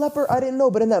saw a leper, I didn't know,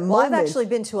 but in that moment. I've actually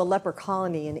been to a leper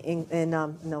colony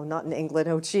no, not in England,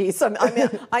 oh geez,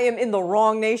 I am in the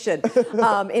wrong nation.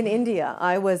 In India,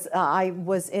 I was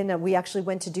in we actually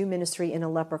went to do ministry in a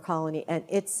leper colony, and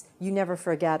you never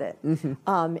forget it.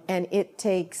 And it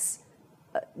takes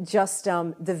just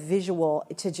the visual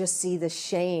to just see the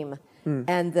shame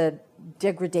and the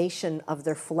degradation of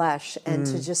their flesh, and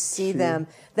to just see them.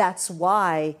 That's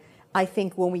why I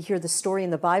think when we hear the story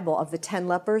in the Bible of the 10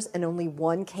 lepers and only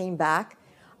one came back,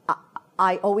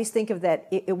 I always think of that.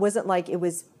 It wasn't like it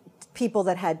was people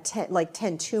that had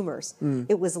 10 tumors.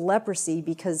 It was leprosy,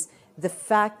 because the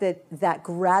fact that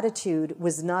gratitude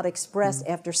was not expressed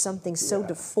after something so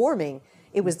deforming.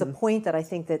 It was the point that I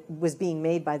think that was being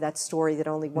made by that story, that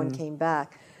only one came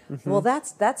back. Well,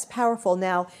 that's powerful.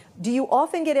 Now, do you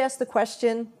often get asked the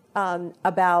question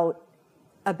about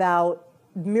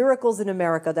miracles in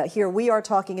America? That here we are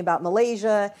talking about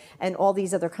Malaysia and all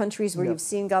these other countries where you've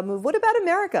seen God move. What about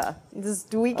America?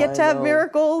 Do we get to have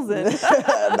miracles? And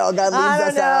No, God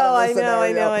leaves us out.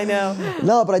 I know.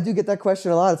 No, but I do get that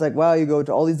question a lot. It's like, wow, you go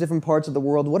to all these different parts of the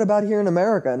world. What about here in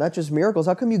America? Not just miracles.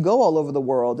 How come you go all over the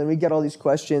world? And we get all these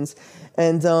questions.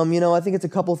 And, I think it's a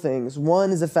couple things.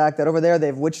 One is the fact that over there they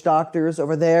have witch doctors.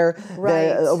 Over there,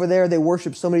 they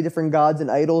worship so many different gods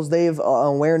and idols. They have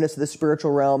awareness of the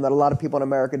spiritual realm that a lot of people in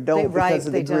America don't, because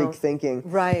of the Greek thinking.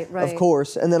 Right. Of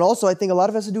course. And then also I think a lot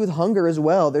of it has to do with hunger as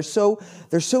well. They're so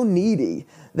needy.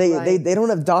 They don't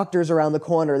have doctors around the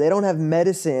corner. They don't have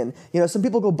medicine. Some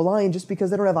people go blind just because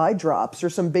they don't have eye drops or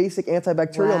some basic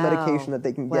antibacterial medication that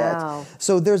they can get.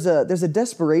 So there's a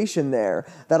desperation there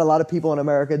that a lot of people in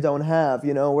America don't have,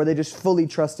 where they just fully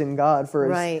trust in God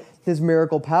for his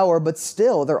miracle power. But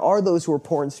still, there are those who are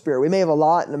poor in spirit. We may have a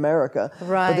lot in America,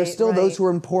 but there's still those who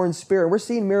are poor in spirit. We're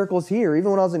seeing miracles here.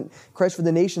 Even when I was in Christ for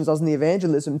the Nations, I was in the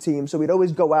evangelism team. So we'd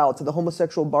always go out to the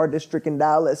homosexual bar district in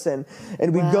Dallas, and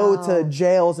we'd go to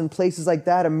jails and places like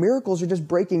that, and miracles are just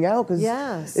breaking out, because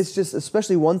it's just,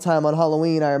 especially one time on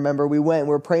Halloween, I remember we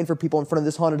were praying for people in front of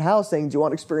this haunted house saying, do you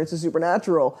want to experience the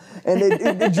supernatural? And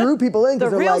it drew people in. The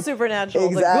real supernatural,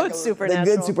 the good supernatural.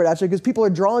 The good supernatural, because people are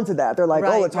drawn to that. They're like,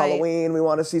 it's Halloween, we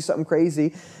want to see something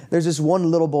crazy. There's this one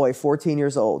little boy, 14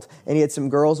 years old, and he had some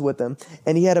girls with him,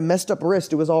 and he had a messed up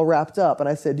wrist. It was all wrapped up, and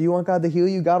I said, do you want God to heal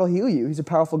you? God will heal you. He's a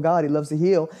powerful God. He loves to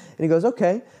heal. And he goes,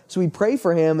 okay. So we pray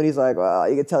for him, and he's like, well,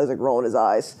 you can tell he's like rolling his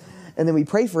eyes. And then we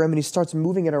pray for him, and he starts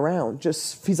moving it around.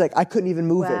 He's like, I couldn't even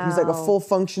move it. He's like a full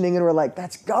functioning, and we're like,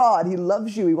 that's God. He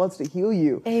loves you. He wants to heal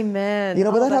you. Amen.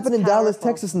 But that happened in powerful. Dallas,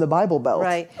 Texas, in the Bible Belt.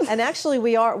 Right. And actually,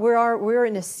 we're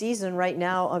in a season right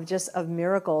now of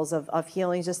miracles, of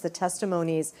healing, just the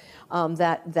testimonies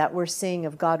that we're seeing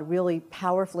of God really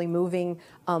powerfully moving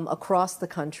across the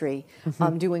country,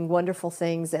 doing wonderful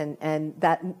things, and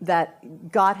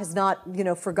that God has not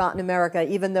forgotten America,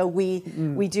 even though we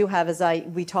do have, as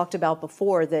we talked about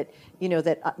before, that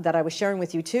that I was sharing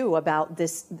with you too about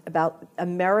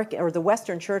America, or the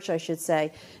Western Church, I should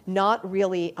say, not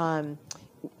really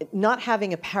not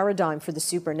having a paradigm for the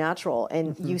supernatural,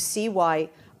 and you see why.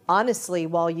 Honestly,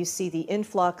 while you see the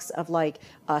influx of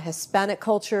Hispanic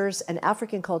cultures and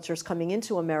African cultures coming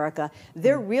into America,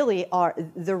 there really are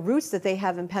the roots that they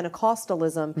have in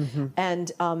Pentecostalism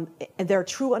and their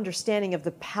true understanding of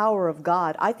the power of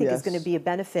God, I think is going to be a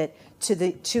benefit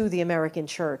to the American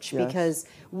church, because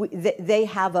they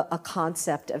have a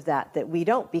concept of that we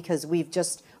don't, because we've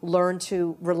just learned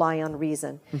to rely on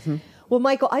reason. Well,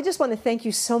 Michael, I just want to thank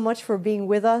you so much for being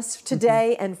with us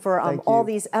today and for all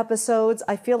these episodes.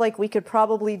 I feel like we could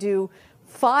probably do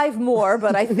 5 more,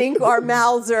 but I think our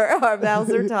mouths are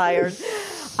tired.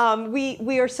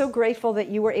 We are so grateful that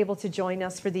you were able to join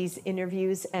us for these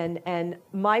interviews, and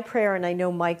my prayer, and I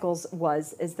know Michael's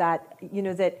is that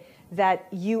that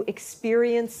you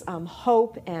experience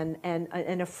hope and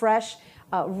a fresh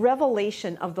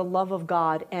revelation of the love of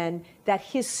God, and that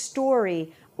His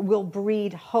story will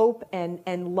breed hope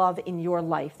and love in your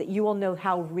life, that you will know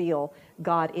how real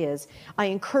God is. I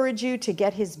encourage you to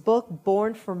get his book,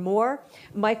 Born for More.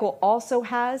 Michael also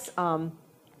has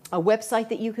a website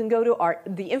that you can go to.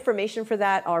 The information for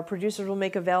that, our producers will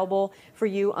make available for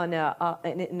you on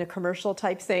in a commercial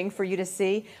type thing for you to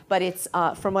see. But it's,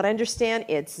 from what I understand,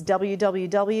 it's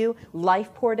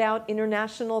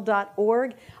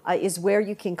www.lifepouredoutinternational.org is where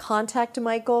you can contact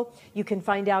Michael. You can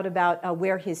find out about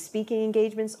where his speaking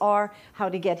engagements are, how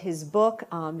to get his book,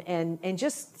 and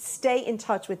just stay in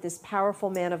touch with this powerful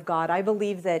man of God. I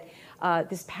believe that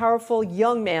this powerful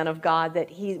young man of God, that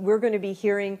we're going to be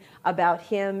hearing about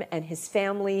him and his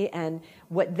family and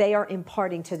what they are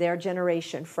imparting to their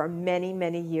generation for many,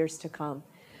 many years to come.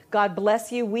 God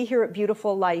bless you. We here at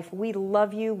Beautiful Life, we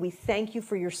love you. We thank you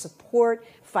for your support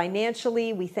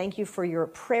financially. We thank you for your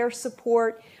prayer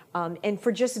support and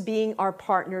for just being our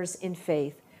partners in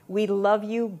faith. We love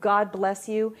you. God bless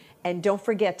you. And don't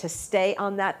forget to stay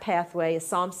on that pathway, as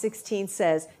Psalm 16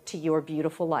 says, to your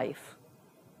beautiful life.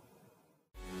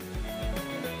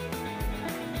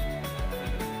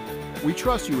 We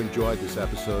trust you enjoyed this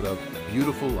episode of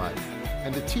Beautiful Life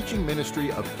and the teaching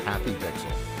ministry of Kathy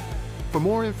Dixel. For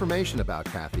more information about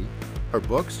Kathy, her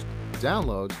books,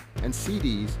 downloads, and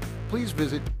CDs, please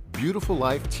visit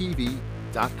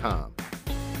beautifullifetv.com.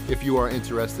 If you are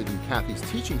interested in Kathy's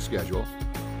teaching schedule,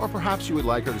 or perhaps you would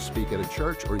like her to speak at a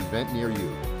church or event near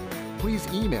you, please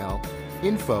email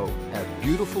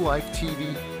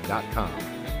info@beautifullifetv.com.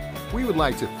 We would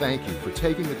like to thank you for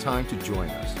taking the time to join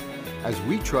us, as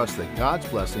we trust that God's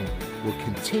blessing will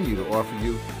continue to offer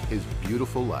you His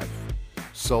beautiful life.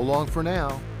 So long for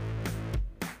now.